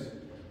name is.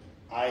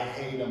 I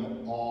hate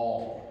them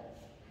all.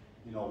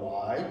 You know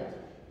why?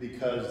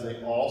 Because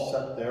they all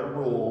set their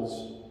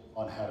rules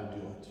on how to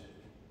do it.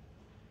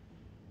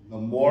 The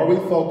more we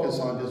focus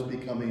on just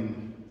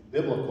becoming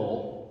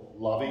biblical,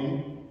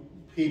 loving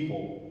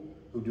people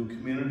who do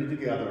community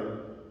together,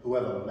 who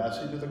have a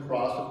message of the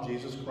cross of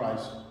Jesus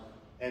Christ,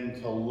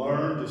 and to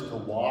learn just to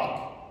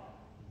walk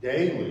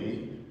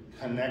daily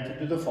connected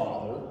to the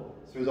Father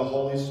through the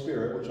Holy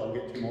Spirit, which I'll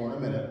get to more in a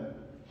minute,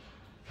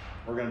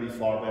 we're going to be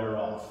far better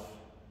off.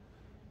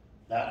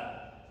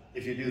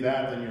 If you do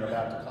that, then you're a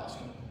Baptist.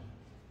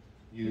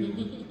 You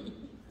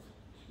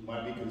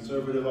might be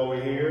conservative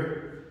over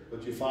here,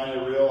 but you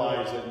finally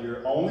realize that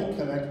you're only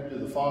connected to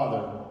the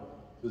Father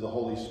through the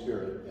Holy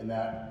Spirit. And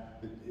that,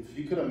 if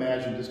you could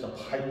imagine just a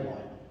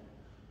pipeline,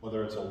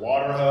 whether it's a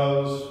water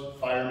hose,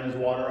 fireman's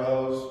water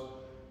hose,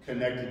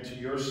 connected to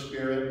your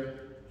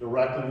spirit,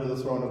 directly to the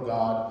throne of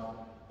God,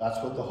 that's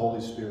what the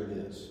Holy Spirit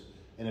is.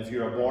 And if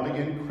you're a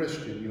born-again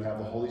Christian, you have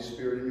the Holy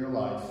Spirit in your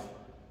life,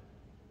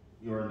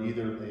 you are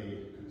neither a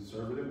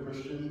conservative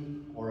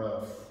Christian or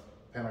a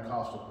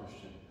Pentecostal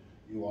Christian.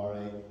 You are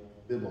a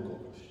biblical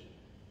Christian.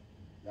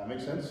 That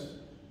makes sense?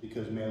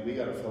 Because, man, we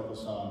got to focus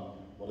on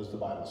what does the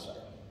Bible say.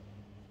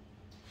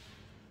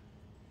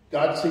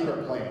 God's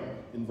secret plan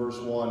in verse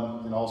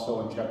 1 and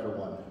also in chapter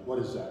 1. What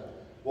is that?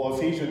 Well,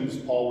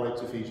 Paul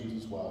writes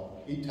Ephesians as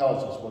well. He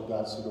tells us what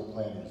God's secret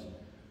plan is.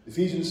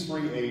 Ephesians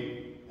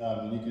 3:8,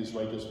 and you can just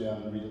write this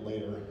down and read it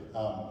later.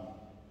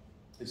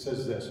 It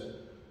says this: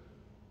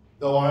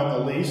 though I am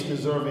the least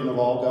deserving of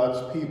all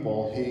God's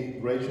people, he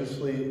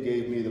graciously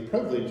gave me the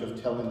privilege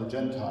of telling the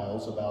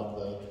Gentiles about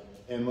the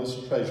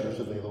endless treasures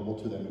available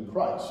to them in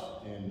Christ.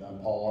 And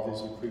Paul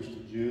obviously preached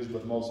to Jews,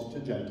 but mostly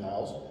to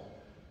Gentiles.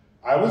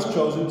 I was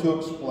chosen to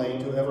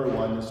explain to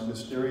everyone this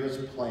mysterious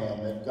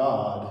plan that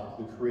God,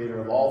 the creator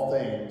of all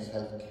things,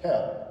 has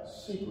kept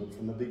secret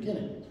from the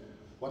beginning.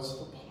 What's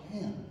the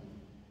plan?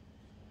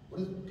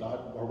 What is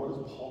God, or what is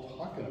Paul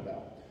talking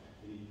about?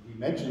 He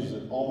mentions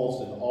it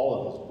almost in all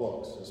of his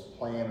books, this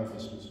plan of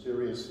this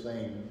mysterious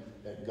thing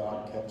that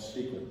God kept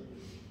secret.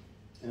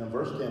 And in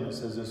verse 10 it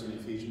says this in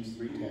Ephesians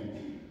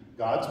 3:10,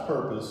 God's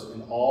purpose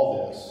in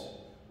all this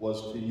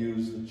was to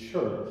use the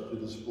church to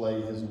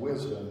display his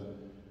wisdom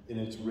in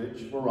its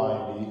rich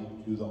variety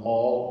to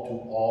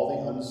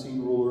all the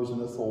unseen rulers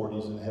and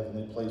authorities in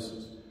heavenly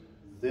places.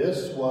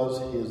 This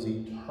was his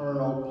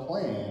eternal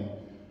plan,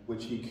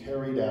 which he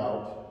carried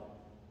out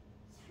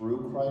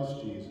through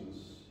Christ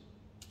Jesus,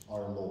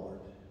 our Lord.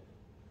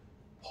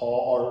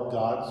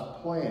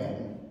 God's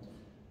plan,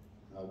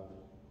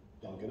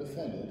 don't get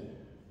offended,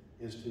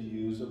 is to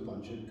use a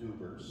bunch of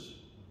goobers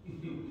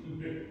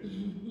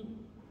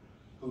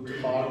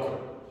who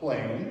talk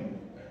plain,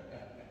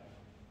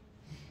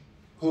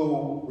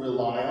 who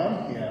rely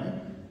on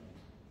him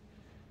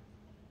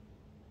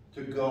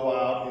to go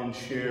out and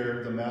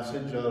share the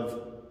message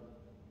of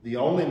the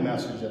only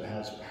message that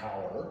has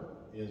power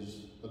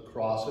is the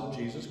cross of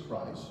Jesus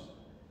Christ.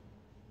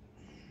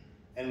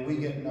 And we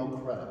get no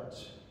credit.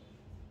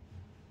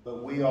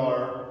 But we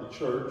are, the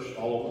church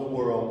all over the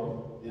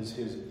world, is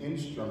his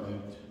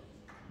instrument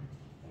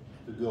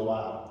to go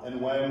out. And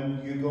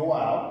when you go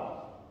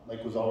out,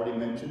 like was already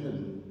mentioned,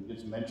 and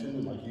it's mentioned,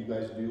 and like you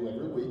guys do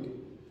every week,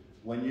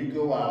 when you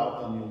go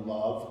out and you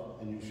love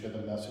and you share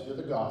the message of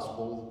the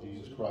gospel of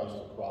Jesus Christ,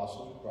 the cross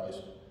of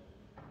Christ,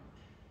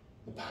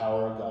 the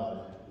power of God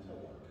is at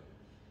work.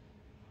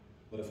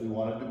 But if we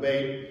want to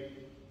debate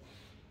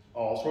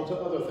all sorts of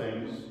other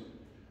things,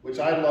 which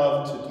I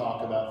love to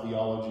talk about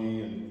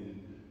theology,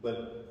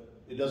 but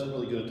it doesn't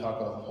really get to talk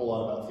a whole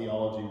lot about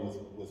theology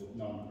with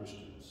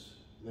non-Christians.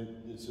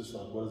 It's just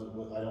like,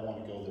 I don't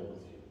want to go there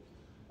with you.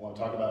 I want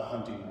to talk about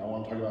hunting, or I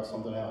want to talk about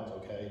something else,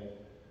 okay?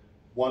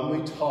 When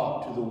we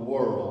talk to the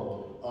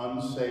world,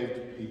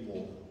 unsaved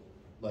people,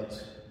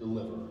 let's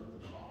deliver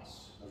the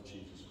cross of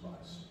Jesus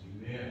Christ.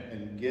 Amen.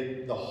 And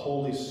get the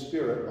Holy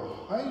Spirit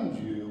behind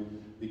you,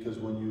 because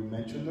when you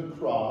mention the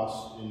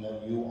cross and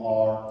that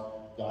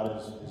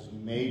God has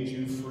made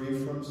you free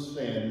from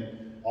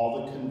sin,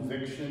 all the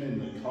conviction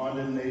and the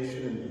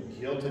condemnation and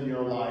the guilt in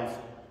your life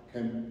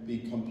can be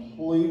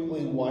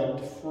completely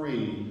wiped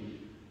free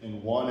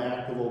in one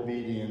act of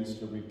obedience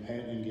to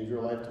repent and give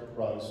your life to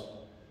Christ.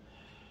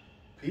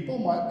 People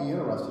might be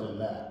interested in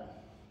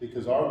that,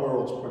 because our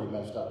world's pretty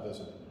messed up,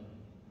 isn't it?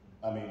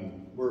 I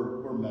mean,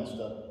 we're messed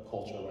up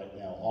culture right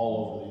now,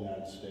 all over the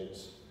United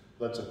States.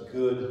 That's a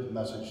good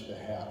message to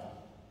have.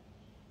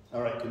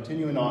 All right,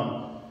 continuing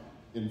on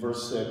in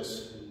verse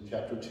 6, in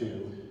chapter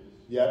 2.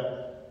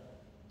 Yet,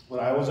 when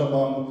I was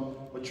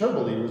among mature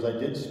believers, I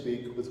did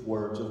speak with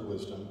words of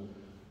wisdom,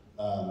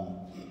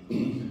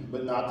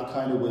 but not the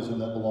kind of wisdom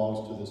that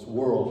belongs to this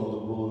world or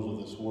the rulers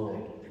of this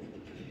world.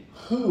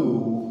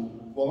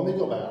 Well, let me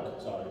go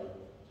back, sorry.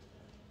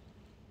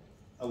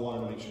 I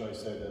wanted to make sure I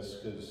say this,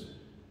 because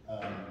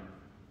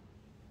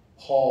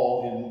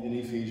Paul in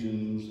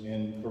Ephesians,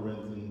 in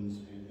Corinthians,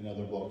 in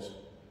other books,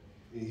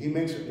 he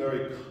makes it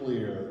very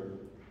clear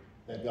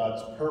that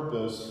God's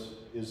purpose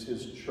is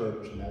his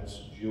church, and that's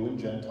Jew and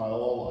Gentile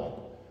alike.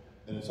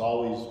 And it's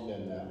always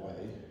been that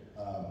way.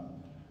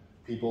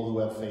 People who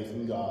have faith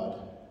in God.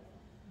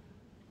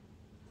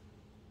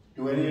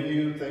 Do any of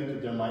you think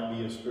that there might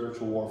be a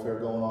spiritual warfare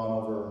going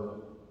on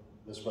over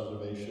this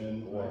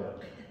reservation or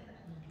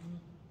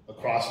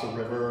across the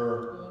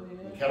river,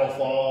 in Kettle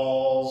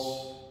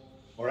Falls,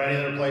 or any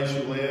other place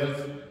you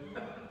live?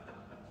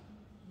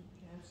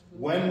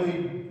 When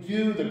we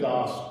do the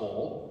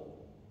gospel,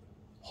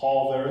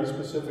 Paul very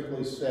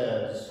specifically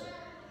says,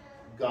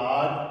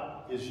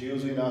 God is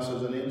using us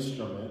as an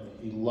instrument.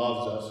 He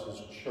loves us,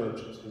 his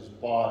church, it's his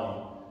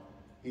body.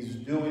 He's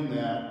doing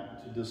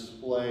that to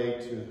display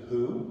to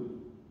who?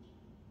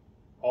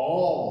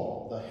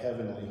 All the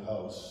heavenly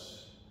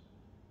hosts.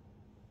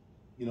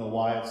 You know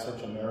why it's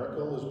such a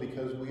miracle? Is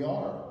because we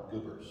are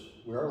goobers.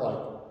 We're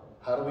like,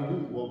 how do we do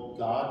it? Well,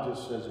 God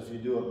just says, if you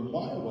do it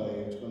my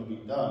way, it's going to be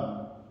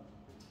done.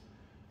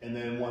 And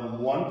then when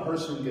one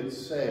person gets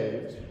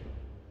saved,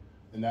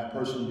 and that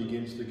person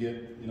begins to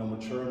get,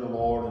 mature in the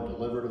Lord and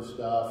delivered of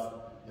stuff,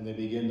 and they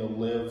begin to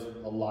live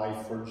a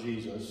life for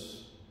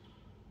Jesus,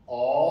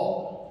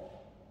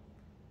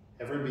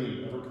 every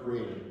being ever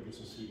created gets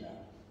to see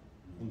that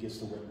and gets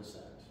to witness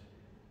that.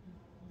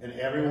 And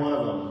every one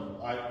of them,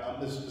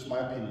 this is just my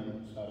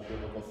opinion, it's not a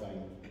biblical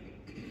thing,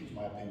 it's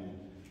my opinion,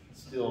 it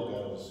still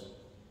goes,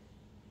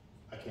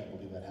 I can't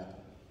believe that happened.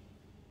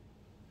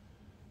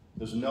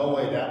 There's no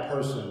way that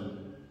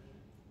person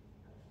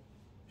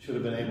should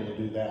have been able to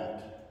do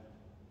that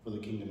for the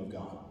kingdom of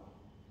God.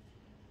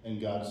 And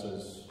God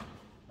says,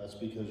 that's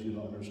because you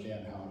don't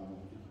understand how I'm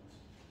going to do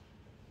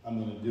it. I'm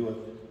going to do it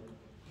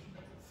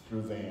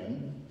through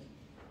Van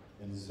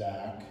and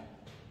Zach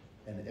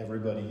and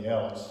everybody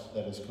else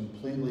that is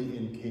completely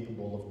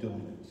incapable of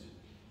doing it.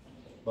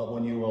 But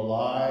when you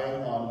rely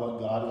on what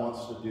God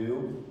wants to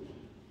do,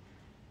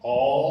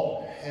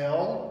 all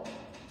hell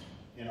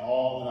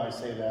and I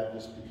say that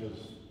just because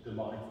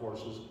demonic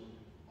forces,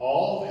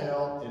 all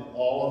hell and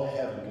all of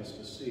heaven gets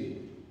to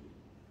see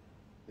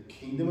the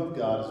kingdom of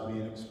God is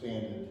being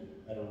expanded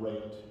at a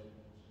rate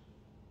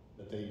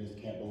that they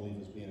just can't believe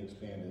is being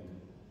expanded.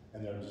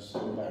 And they're just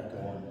sitting back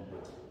going,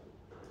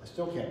 I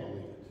still can't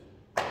believe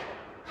it.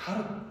 How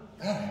did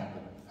that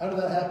happen? How did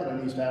that happen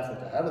in East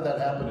Africa? How did that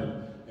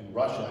happen in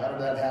Russia? How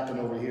did that happen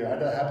over here? How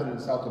did that happen in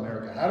South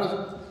America?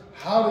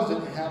 How does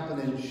it happen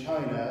in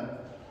China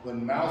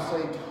when Mao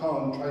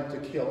Zedong tried to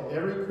kill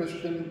every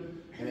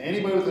Christian and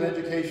anybody with an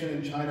education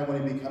in China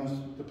when he becomes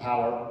to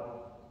power?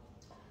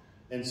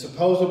 And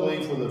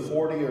supposedly for the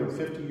 40 or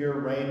 50-year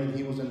reign that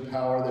he was in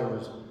power, there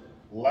was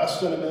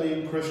less than 1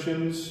 million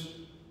Christians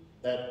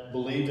that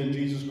believed in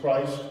Jesus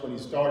Christ when he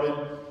started,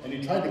 and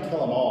he tried to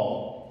kill them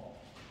all.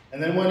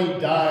 And then when he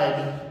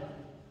died,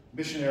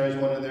 missionaries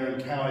went in there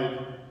and counted,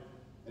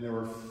 and there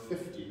were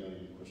 50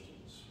 million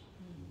Christians.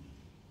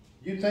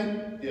 You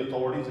think the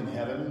authorities in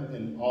heaven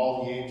and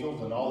all the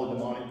angels and all the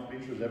demonic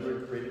creatures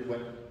ever created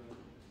went,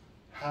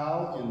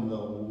 how in the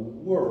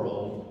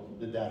world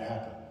did that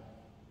happen?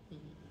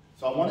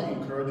 So I want to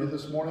encourage you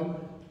this morning.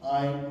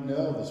 I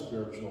know the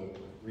spiritual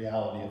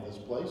reality of this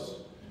place.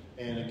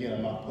 And again,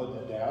 I'm not putting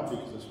it down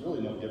because it's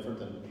really no different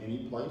than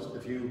any place.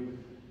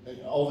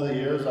 Over the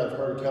years, I've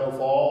heard Kettle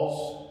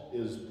Falls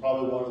is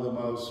probably one of the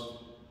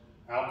most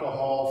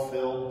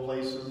alcohol-filled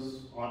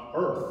places on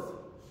earth.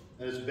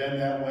 And it's been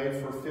that way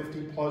for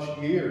 50 plus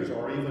years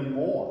or even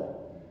more.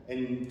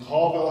 And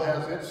Colville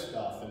has its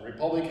stuff, and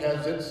Republic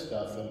has its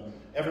stuff, and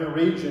every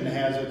region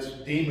has its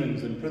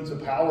demons and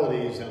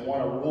principalities that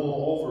want to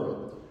rule over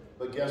it.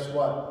 But guess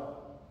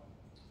what?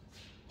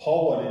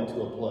 Paul went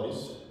into a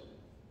place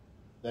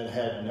that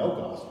had no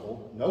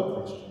gospel, no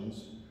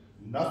Christians,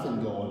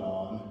 nothing going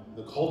on.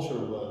 The culture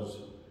was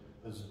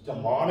as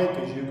demonic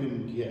as you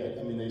can get.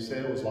 I mean, they say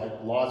it was like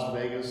Las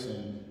Vegas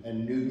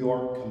and New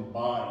York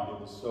combined.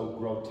 It was so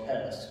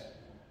grotesque.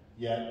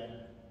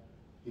 Yet,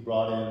 he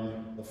brought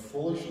in the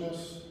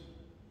foolishness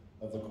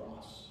of the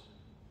cross.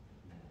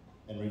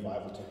 And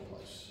revival took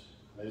place.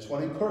 I just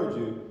want to encourage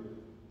you,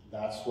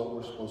 that's what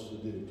we're supposed to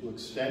do. To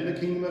extend the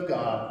kingdom of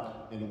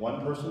God in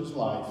one person's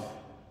life,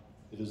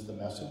 it is the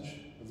message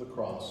of the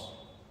cross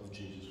of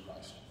Jesus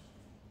Christ.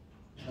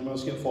 I'm going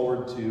to skip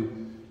forward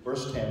to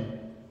verse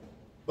 10.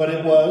 But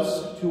it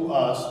was to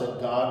us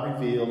that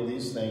God revealed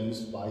these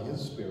things by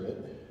his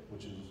Spirit,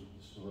 which is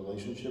the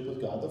relationship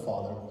with God the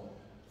Father.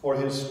 For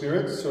his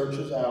Spirit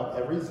searches out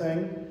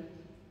everything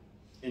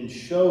and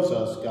shows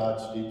us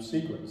God's deep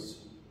secrets.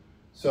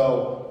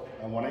 So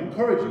I want to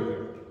encourage you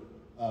here.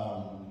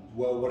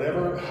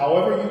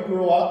 However you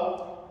grew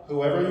up,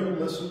 whoever you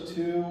listen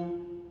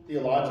to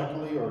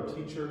theologically or a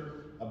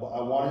teacher, I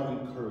want to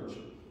encourage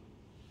you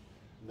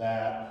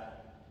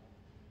that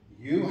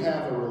you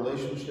have a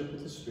relationship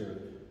with the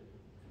Spirit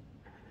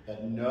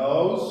that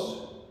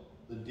knows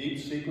the deep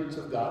secrets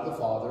of God the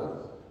Father,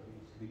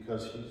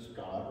 because he's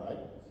God, right?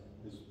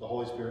 Is the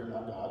Holy Spirit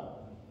not God?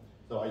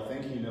 So I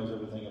think he knows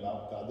everything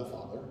about God the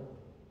Father.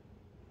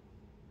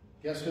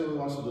 Guess who he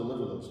wants to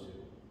deliver those to?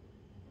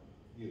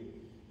 You.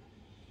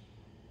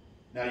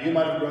 Now, you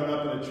might have grown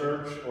up in a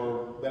church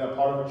or been a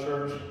part of a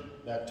church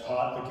that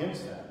taught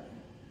against that.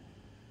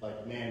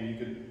 Like, man, you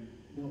could,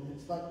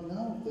 it's like,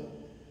 no.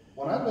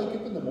 When I wake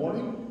up in the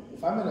morning,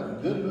 if I'm in a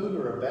good mood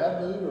or a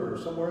bad mood or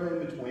somewhere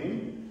in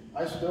between,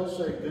 I still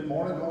say, good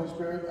morning, Holy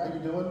Spirit, how you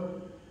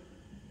doing?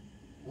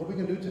 What are we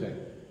going to do today?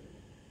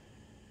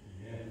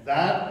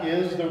 That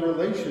is the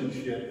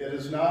relationship. It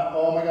is not,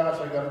 oh my gosh,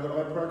 I got to go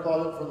to my prayer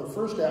closet for the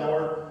first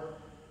hour,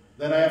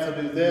 then I have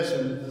to do this,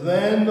 and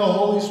then the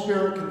Holy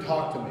Spirit can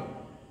talk to me.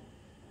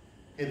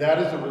 Okay, that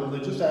is a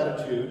religious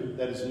attitude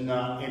that is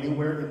not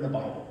anywhere in the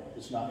Bible.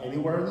 It's not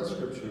anywhere in the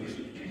Scriptures.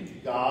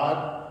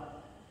 God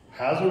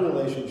has a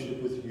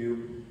relationship with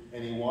you,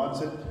 and He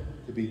wants it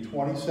to be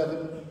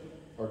 24/7.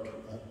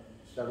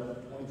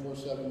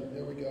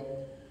 There we go.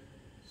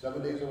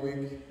 7 days a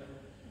week,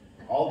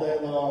 all day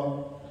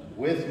long,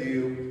 with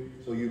you,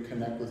 so you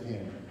connect with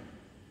Him.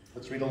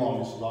 Let's read along.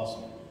 This is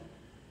awesome.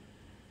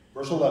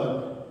 Verse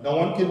 11. No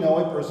one can know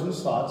a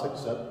person's thoughts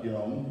except your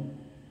own,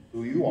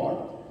 who you are.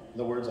 In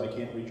other words, I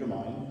can't read your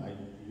mind.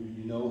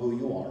 You know who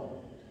you are.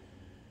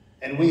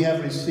 And we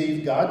have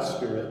received God's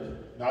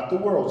Spirit, not the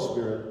world's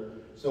spirit,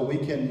 so we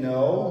can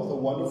know the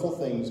wonderful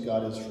things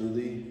God has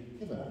freely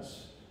given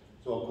us.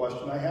 So a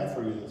question I have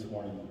for you this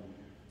morning,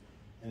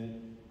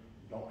 and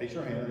don't raise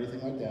your hand or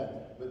anything like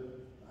that, but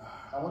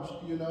how much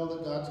do you know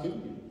that God's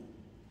given you?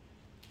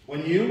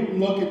 When you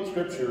look at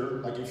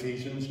Scripture, like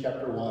Ephesians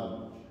chapter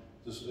 1,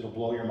 it'll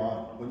blow your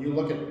mind. When you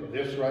look at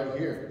this right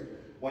here,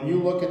 when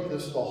you look at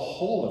this, the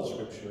whole of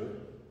Scripture,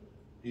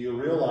 do you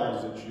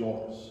realize it's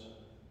yours?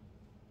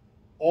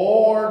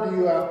 Or do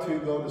you have to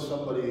go to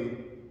somebody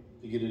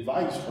to get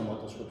advice from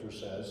what the Scripture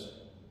says,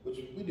 which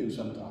we do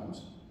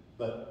sometimes,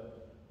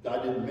 but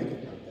God didn't make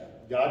it like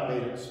that. God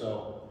made it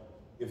so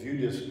if you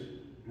just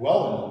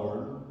dwell in the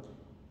Word,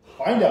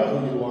 find out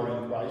who you are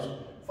in Christ,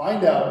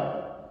 find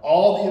out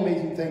all the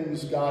amazing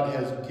things God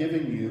has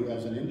given you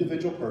as an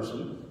individual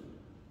person,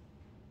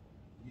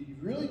 you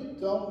really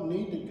don't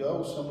need to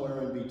go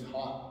somewhere and be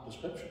taught the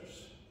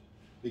Scriptures,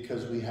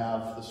 because we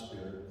have the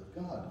Spirit of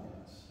God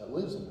in us, that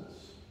lives in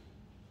us.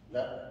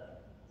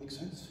 That makes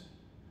sense?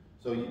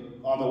 So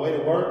on the way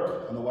to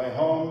work, on the way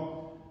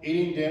home,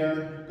 eating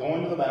dinner,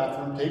 going to the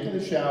bathroom, taking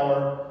a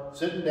shower,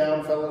 sitting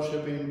down,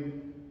 fellowshipping,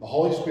 the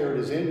Holy Spirit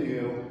is in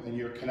you, and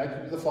you're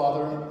connected to the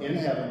Father in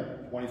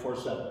heaven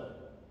 24/7.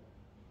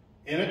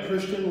 In a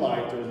Christian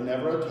life, there's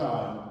never a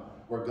time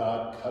where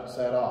God cuts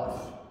that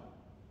off.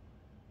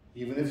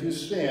 Even if you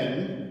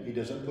sin, He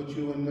doesn't put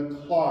you in the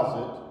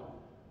closet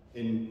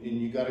and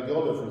you got to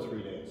go there for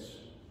 3 days.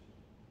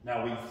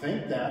 Now, we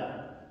think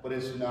that, but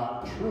it's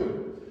not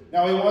true.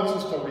 Now, He wants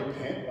us to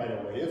repent right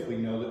away if we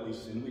know that we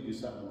sin, we do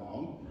something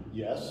wrong.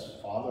 Yes,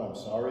 Father, I'm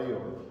sorry,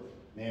 or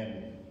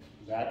man,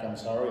 Zach, I'm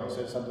sorry, I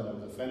said something that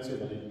was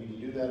offensive, I didn't mean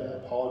to do that,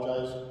 I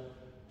apologize.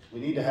 We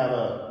need to have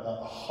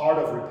a heart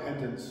of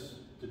repentance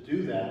to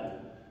do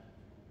that,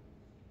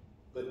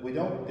 but we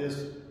don't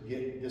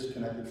get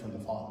disconnected from the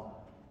Father.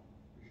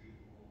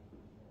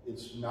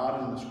 It's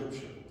not in the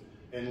Scripture.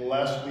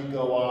 Unless we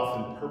go off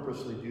and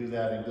purposely do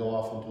that and go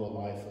off into a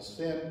life of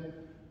sin,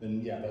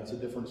 then yeah, that's a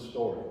different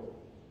story.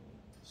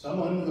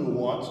 Someone who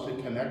wants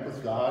to connect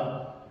with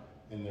God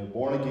and they're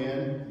born again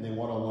and they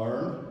want to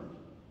learn,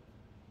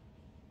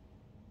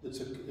 it's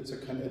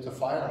a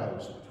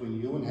firehouse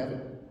between you and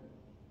heaven.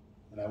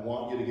 And I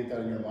want you to get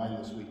that in your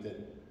mind this week, that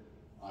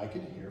I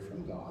can hear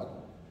from God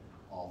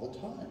all the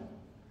time.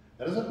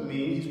 That doesn't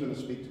mean He's going to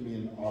speak to me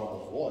in an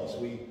audible voice.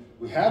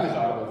 We have His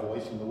audible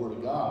voice in the Word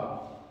of God,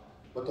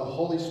 but the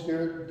Holy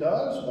Spirit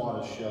does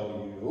want to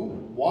show you.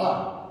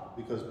 Why?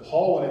 Because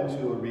Paul went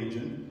into a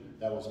region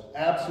that was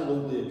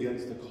absolutely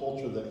against the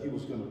culture that he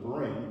was going to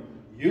bring.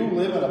 You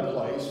live in a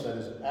place that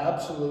is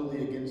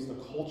absolutely against the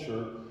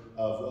culture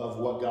of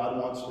what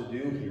God wants to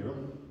do here.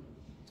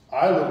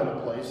 I live in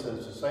a place that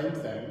is the same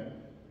thing,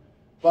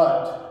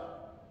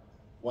 but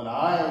when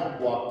I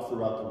walked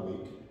throughout the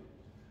week,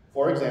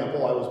 for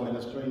example, I was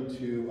ministering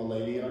to a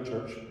lady in our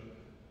church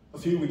a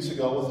few weeks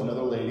ago with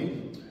another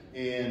lady,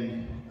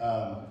 and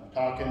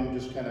talking,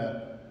 just kind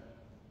of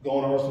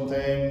going over some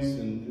things,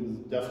 and it was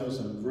definitely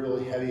some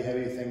really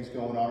heavy things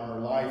going on in her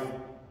life.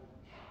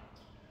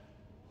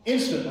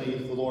 Instantly,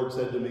 the Lord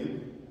said to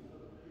me,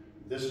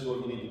 this is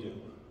what you need to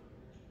do.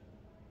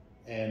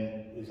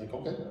 And He's like,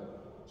 okay.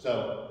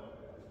 So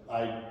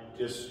I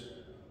just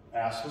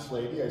asked this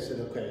lady, I said,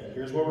 okay,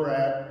 here's where we're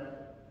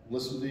at.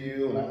 Listen to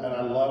you, and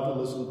I love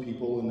to listen to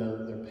people in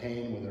their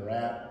pain, where they're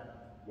at,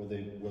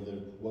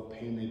 what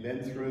pain they've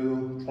been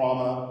through,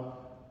 trauma,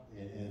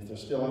 and if they're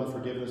still in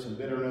forgiveness and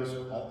bitterness.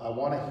 I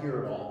want to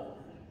hear it all.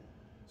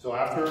 So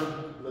after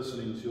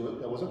listening to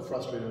it, I wasn't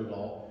frustrated at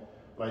all,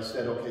 but I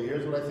said, okay,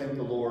 here's what I think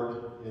the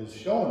Lord is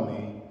showing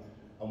me.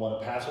 I want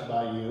to pass it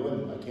by you,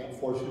 and I can't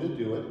force you to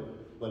do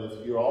it, but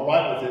if you're all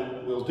right with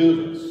it, we'll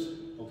do this,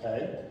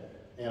 okay?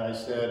 And I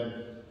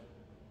said,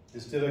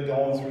 instead of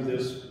going through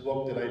this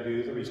book that I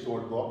do, the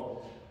Restored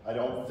book, I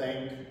don't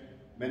think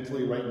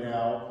mentally right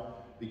now,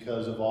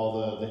 because of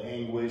all the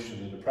anguish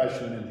and the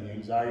depression and the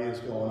anxiety that's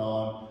going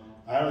on,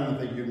 I don't even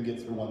think you can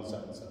get through one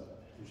sentence of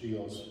it. And she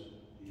goes,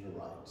 you're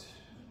right.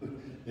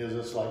 It's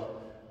just like,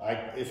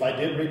 if I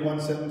did read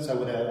one sentence, I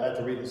would have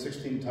to read it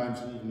 16 times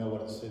to even know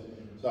what it said.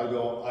 So I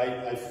go,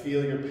 I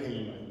feel your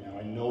pain right now.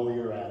 I know where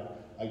you're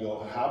at. I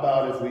go, how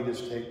about if we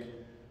just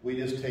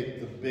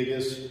take the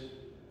biggest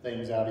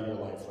things out of your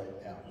life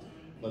right now?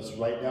 Let's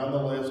write down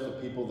the list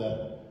of people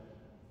that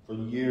for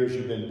years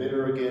you've been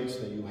bitter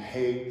against, that you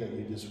hate, that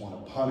you just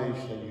want to punish,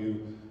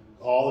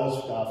 all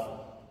this stuff.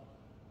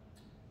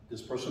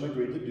 This person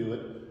agreed to do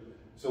it.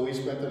 So we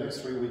spent the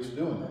next 3 weeks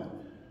doing that.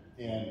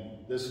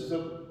 And this is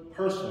a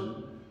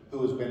person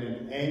who has been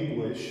in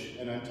anguish,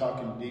 and I'm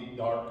talking deep,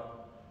 dark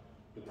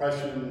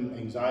depression,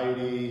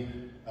 anxiety,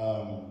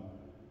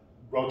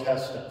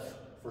 grotesque stuff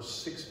for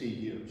 60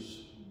 years.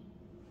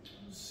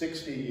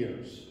 60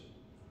 years.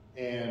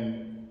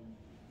 And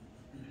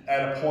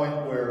at a point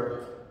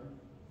where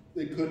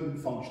they couldn't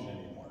function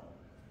anymore.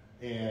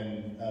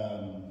 And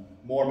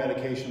more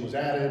medication was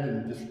added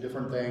and just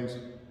different things.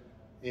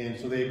 And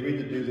so they agreed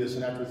to do this.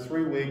 And after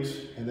 3 weeks,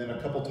 and then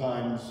a couple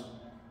times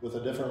with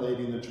a different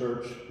lady in the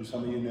church, who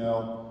some of you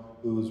know,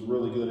 who is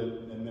really good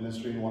at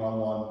ministering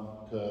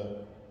one-on-one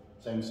to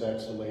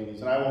same-sex ladies.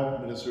 And I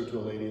won't minister to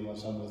a lady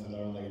unless I'm with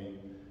another lady.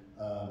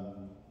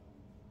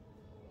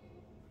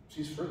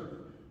 She's free.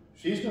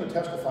 She's going to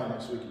testify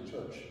next week in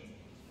church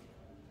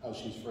how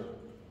she's free.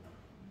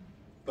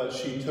 But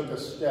she took a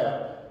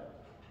step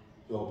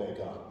to obey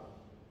God.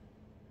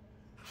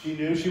 She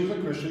knew she was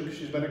a Christian because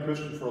she's been a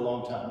Christian for a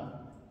long time.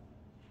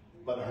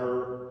 But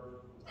her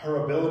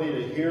ability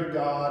to hear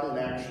God and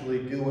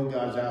actually do what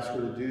God's asked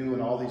her to do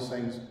and all these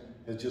things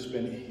has just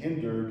been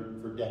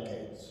hindered for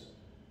decades.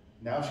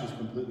 Now she's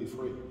completely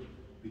free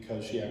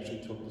because she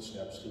actually took the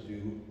steps to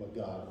do what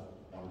God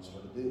wants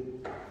her to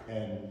do.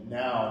 And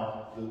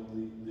now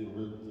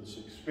this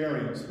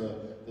experience,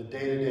 the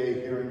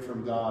day-to-day hearing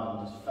from God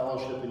and just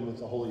fellowshipping with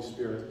the Holy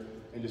Spirit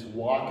and just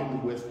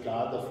walking with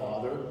God the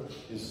Father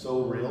is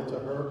so real to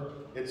her.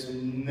 It's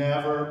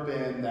never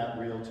been that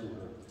real to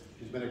her.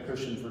 She's been a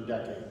Christian for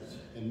decades.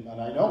 And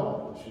I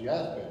know she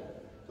has been,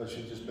 but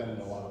she's just been in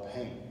a lot of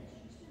pain.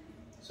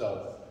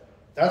 So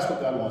that's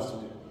what God wants to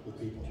do with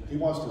people. He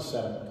wants to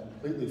set them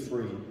completely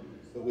free.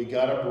 But we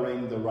got to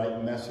bring the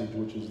right message,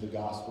 which is the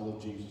gospel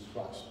of Jesus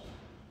Christ.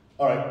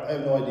 All right, I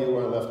have no idea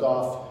where I left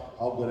off.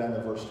 I'll go down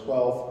to verse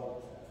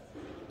 12.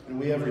 And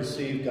we have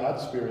received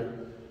God's Spirit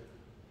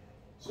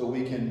so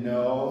we can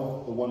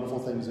know the wonderful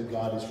things that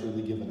God has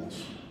freely given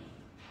us.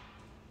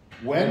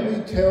 When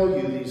we tell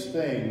you these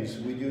things,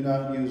 we do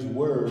not use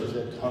words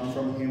that come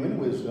from human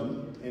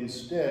wisdom.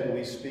 Instead,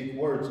 we speak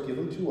words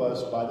given to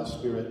us by the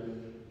Spirit,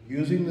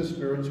 using the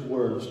Spirit's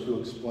words to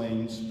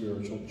explain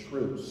spiritual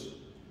truths.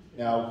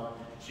 Now,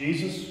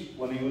 Jesus,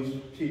 when he was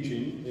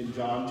teaching in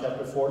John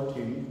chapter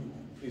 14,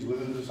 he's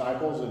with his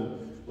disciples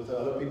and with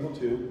other people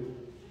too,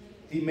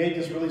 he made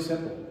this really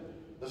simple.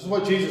 This is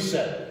what Jesus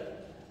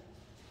said.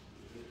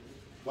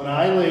 When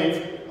I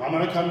leave, I'm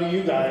going to come to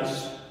you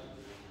guys,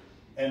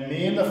 and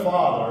me and the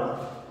Father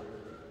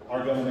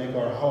are going to make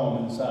our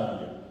home inside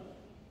of you.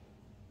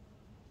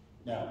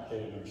 Now, they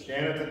didn't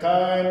understand it at the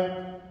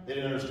time. They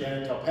didn't understand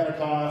it until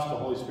Pentecost. The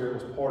Holy Spirit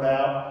was poured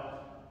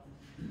out.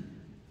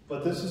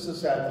 But this is the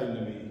sad thing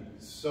to me.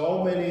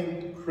 So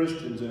many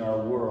Christians in our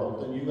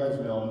world, and you guys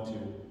know them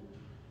too,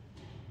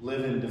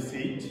 live in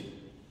defeat,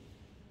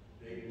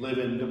 live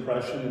in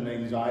depression and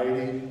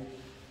anxiety,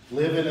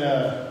 live in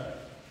a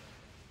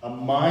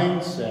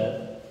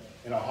mindset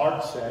and a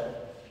heart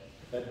set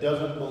that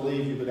doesn't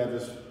believe you could have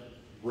this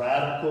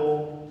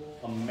radical,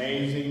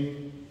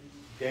 amazing,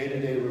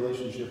 day-to-day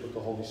relationship with the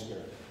Holy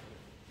Spirit.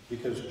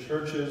 Because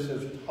churches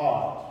have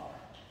taught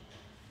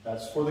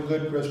that's for the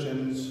good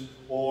Christians,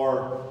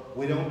 or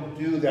we don't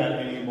do that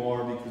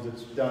anymore because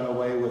it's done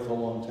away with a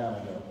long time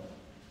ago.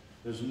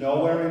 There's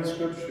nowhere in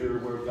Scripture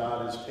where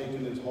God has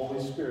taken his Holy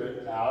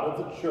Spirit out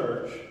of the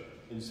church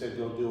and said,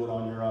 go do it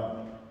on your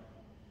own.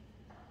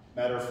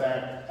 Matter of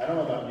fact, I don't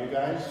know about you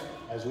guys,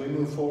 as we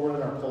move forward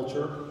in our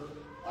culture,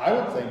 I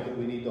would think that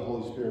we need the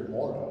Holy Spirit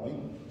more, don't we?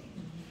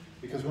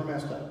 Because we're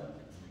messed up.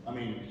 I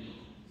mean,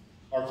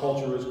 our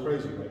culture is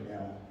crazy right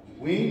now.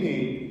 We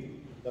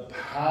need the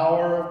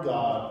power of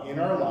God in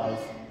our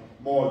life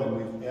more than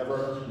we've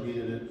ever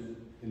needed it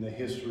in the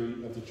history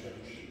of the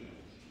church.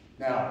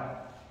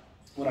 Now,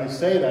 when I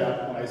say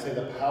that, when I say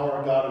the power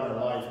of God in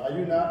our life, I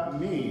do not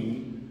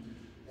mean,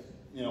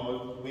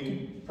 we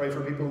can pray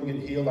for people who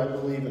get healed. I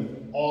believe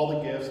in all the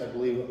gifts. I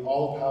believe in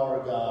all the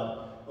power of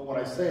God. But when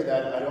I say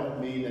that, I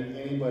don't mean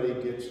that anybody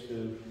gets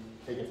to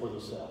take it for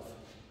themselves.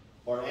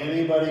 Or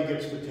anybody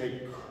gets to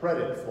take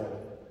credit for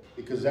it.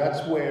 Because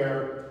that's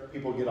where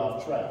people get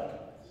off track.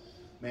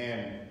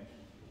 Man,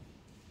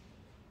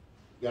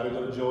 you got to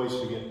go to Joyce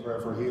to get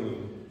prayer for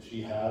healing.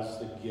 She has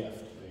the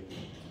gift,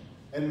 maybe.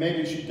 And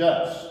maybe she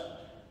does.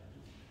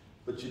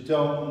 But you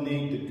don't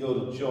need to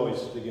go to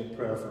Joyce to get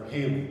prayer for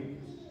healing.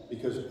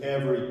 Because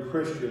every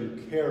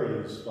Christian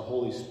carries the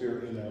Holy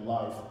Spirit in their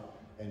life.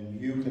 And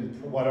you can,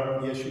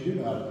 yes, you do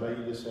know how to pray.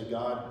 You just say,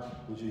 God,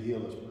 would you heal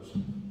this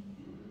person?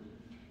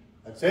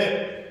 That's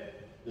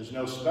it. There's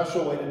no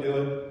special way to do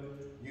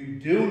it. You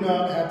do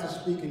not have to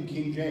speak in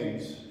King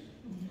James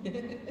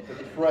to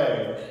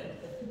pray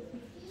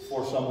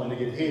for someone to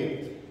get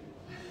healed.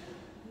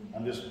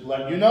 I'm just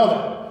letting you know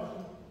that.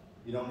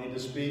 You don't need to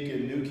speak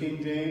in New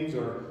King James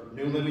or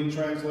New Living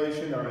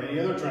Translation or any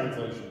other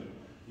translation.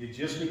 You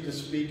just need to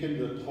speak in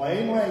the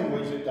plain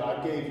language that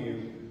God gave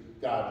you.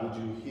 God, would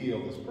you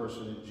heal this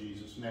person in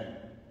Jesus' name?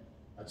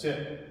 That's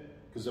it.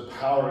 Because the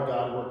power of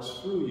God works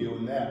through you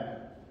in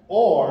that.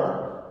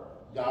 Or,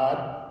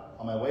 God,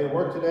 on my way to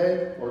work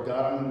today, or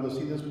God, I'm going to go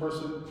see this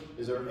person.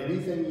 Is there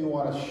anything you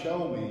want to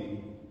show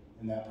me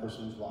in that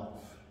person's life?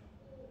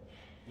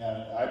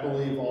 And I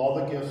believe all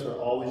the gifts are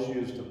always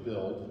used to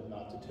build,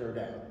 not to tear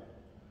down.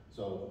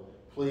 So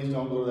please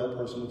don't go to that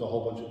person with a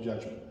whole bunch of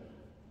judgment.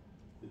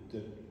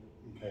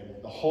 Okay,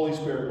 the Holy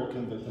Spirit will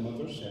convict them of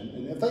their sin.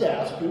 And if they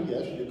ask you,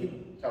 yes, you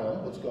can tell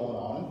them what's going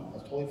on.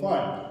 That's totally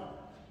fine.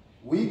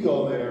 We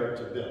go there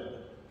to build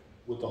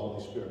with the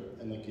Holy Spirit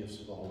and the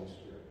gifts of the Holy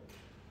Spirit.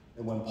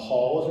 And when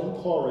Paul was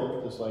in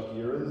Corinth, just like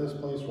you're in this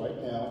place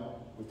right now,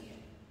 which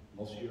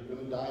most of you are going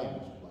to die in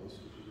this place,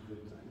 which is a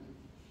good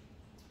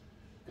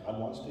thing. God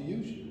wants to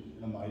use you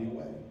in a mighty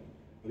way.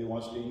 But he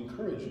wants to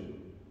encourage you.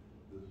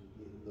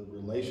 The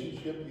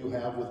relationship you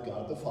have with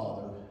God the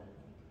Father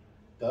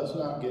does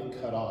not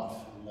get cut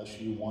off unless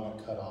you want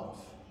it cut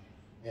off.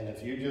 And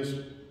if you just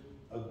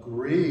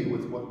agree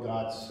with what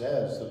God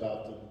says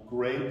about the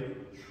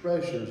great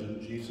treasures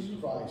in Jesus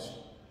Christ,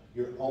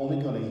 you're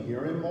only going to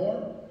hear him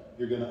more.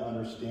 You're going to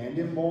understand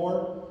him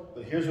more.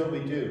 But here's what we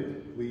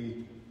do.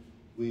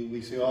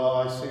 We say,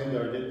 oh, I sinned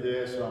or I did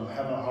this, or I'm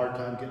having a hard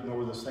time getting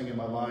over this thing in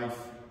my life,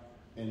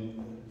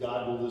 and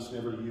God will just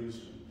never use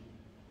me.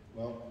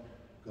 Well,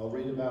 go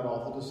read about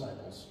all the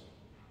disciples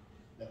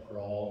that were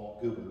all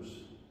goobers,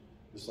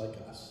 just like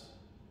us.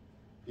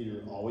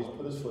 Peter always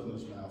put his foot in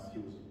his mouth,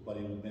 but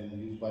he had been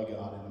used by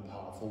God in a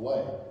powerful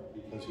way,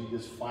 because he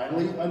just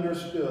finally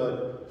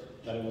understood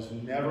that it was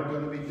never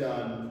going to be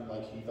done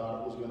like he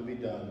thought it was going to be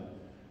done,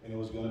 and it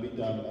was going to be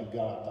done like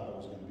God thought it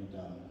was going to be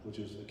done, which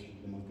is the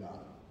kingdom of God.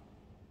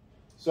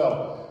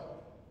 So,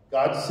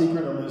 God's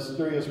secret or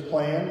mysterious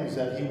plan is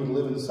that he would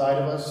live inside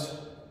of us,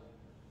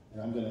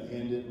 and I'm going to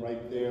end it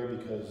right there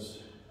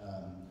because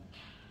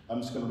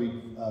I'm just going to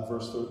read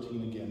verse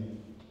 13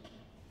 again.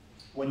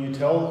 When you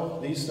tell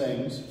these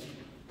things,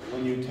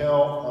 when we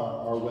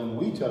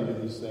tell you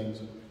these things,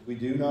 we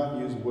do not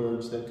use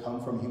words that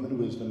come from human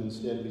wisdom.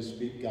 Instead, we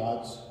speak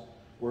God's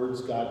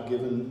words, God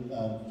given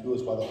to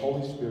us by the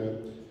Holy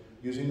Spirit,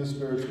 using the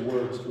Spirit's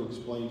words to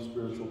explain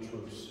spiritual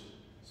truths.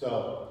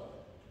 So,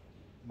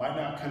 might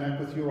not connect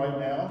with you right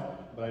now,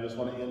 but I just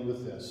want to end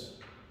with this.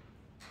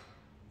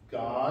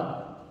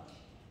 God,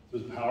 through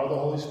the power of the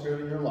Holy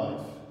Spirit in your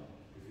life,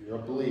 if you're a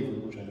believer,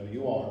 which I know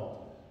you are,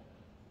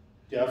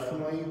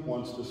 definitely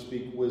wants to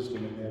speak wisdom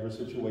in every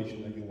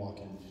situation that you walk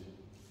into.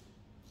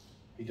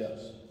 He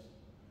does.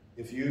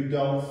 If you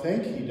don't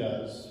think he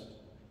does,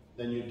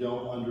 then you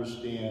don't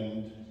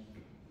understand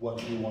what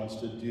he wants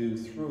to do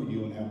through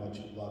you and how much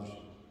he loves you.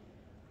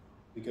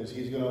 Because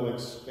he's going to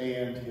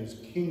expand his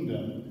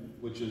kingdom,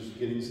 which is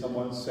getting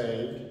someone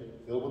saved,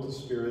 filled with the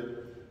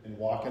Spirit, and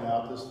walking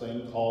out this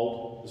thing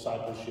called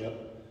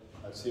discipleship.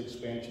 That's the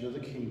expansion of the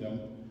kingdom.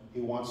 He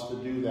wants to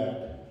do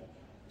that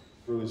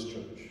through his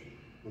church,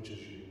 which is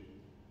you.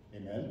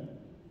 Amen?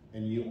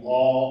 And you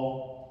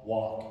all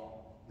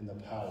walk in the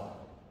power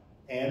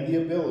and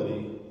the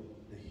ability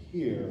to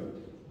hear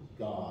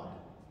God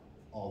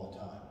all the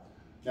time.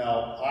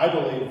 Now, I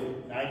believe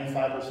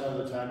 95%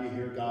 of the time you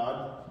hear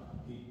God,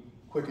 he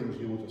quickens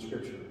you with the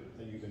scripture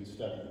that you've been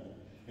studying.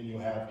 And you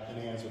have an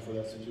answer for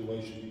that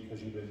situation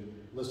because you've been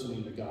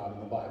listening to God in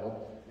the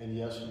Bible. And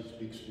yes, he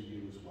speaks to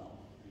you as well.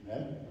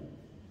 Amen?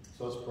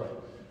 So let's pray.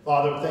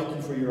 Father, thank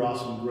you for your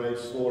awesome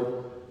grace,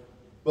 Lord.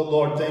 But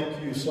Lord,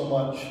 thank you so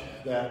much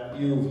that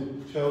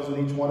you've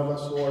chosen each one of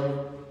us,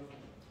 Lord.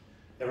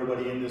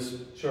 Everybody in this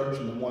church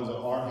and the ones that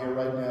aren't here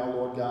right now,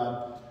 Lord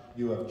God,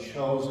 you have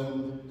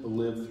chosen to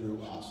live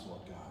through us,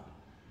 Lord God.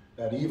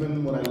 That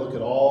even when I look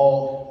at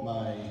all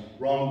my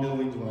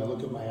wrongdoings, when I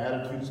look at my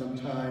attitude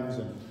sometimes,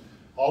 and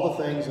all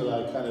the things that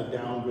I kind of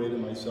downgraded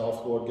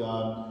myself, Lord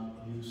God,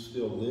 you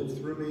still live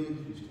through me,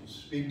 you still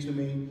speak to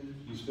me,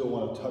 you still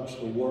want to touch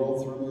the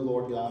world through me,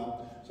 Lord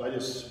God. So I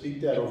just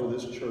speak that over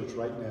this church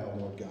right now,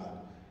 Lord God,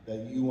 that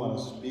you want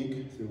to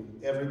speak through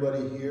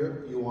everybody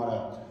here. You want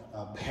to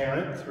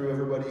parent through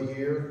everybody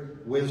here,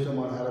 wisdom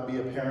on how to be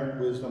a parent,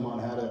 wisdom on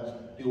how to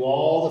do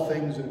all the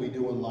things that we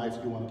do in life.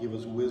 You want to give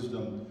us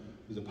wisdom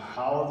through the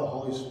power of the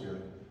Holy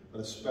Spirit, but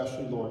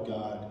especially, Lord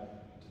God,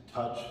 to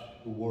touch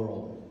the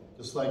world.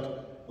 Just like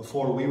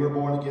before we were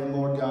born again,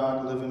 Lord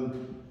God,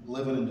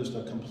 living in just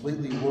a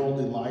completely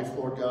worldly life,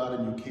 Lord God,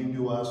 and you came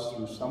to us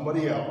through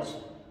somebody else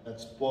that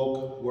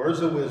spoke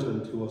words of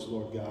wisdom to us,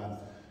 Lord God,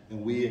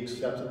 and we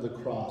accepted the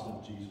cross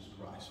of Jesus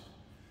Christ.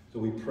 So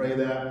we pray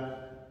that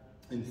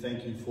and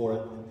thank you for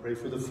it, and pray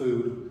for the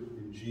food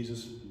in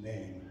Jesus'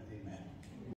 name.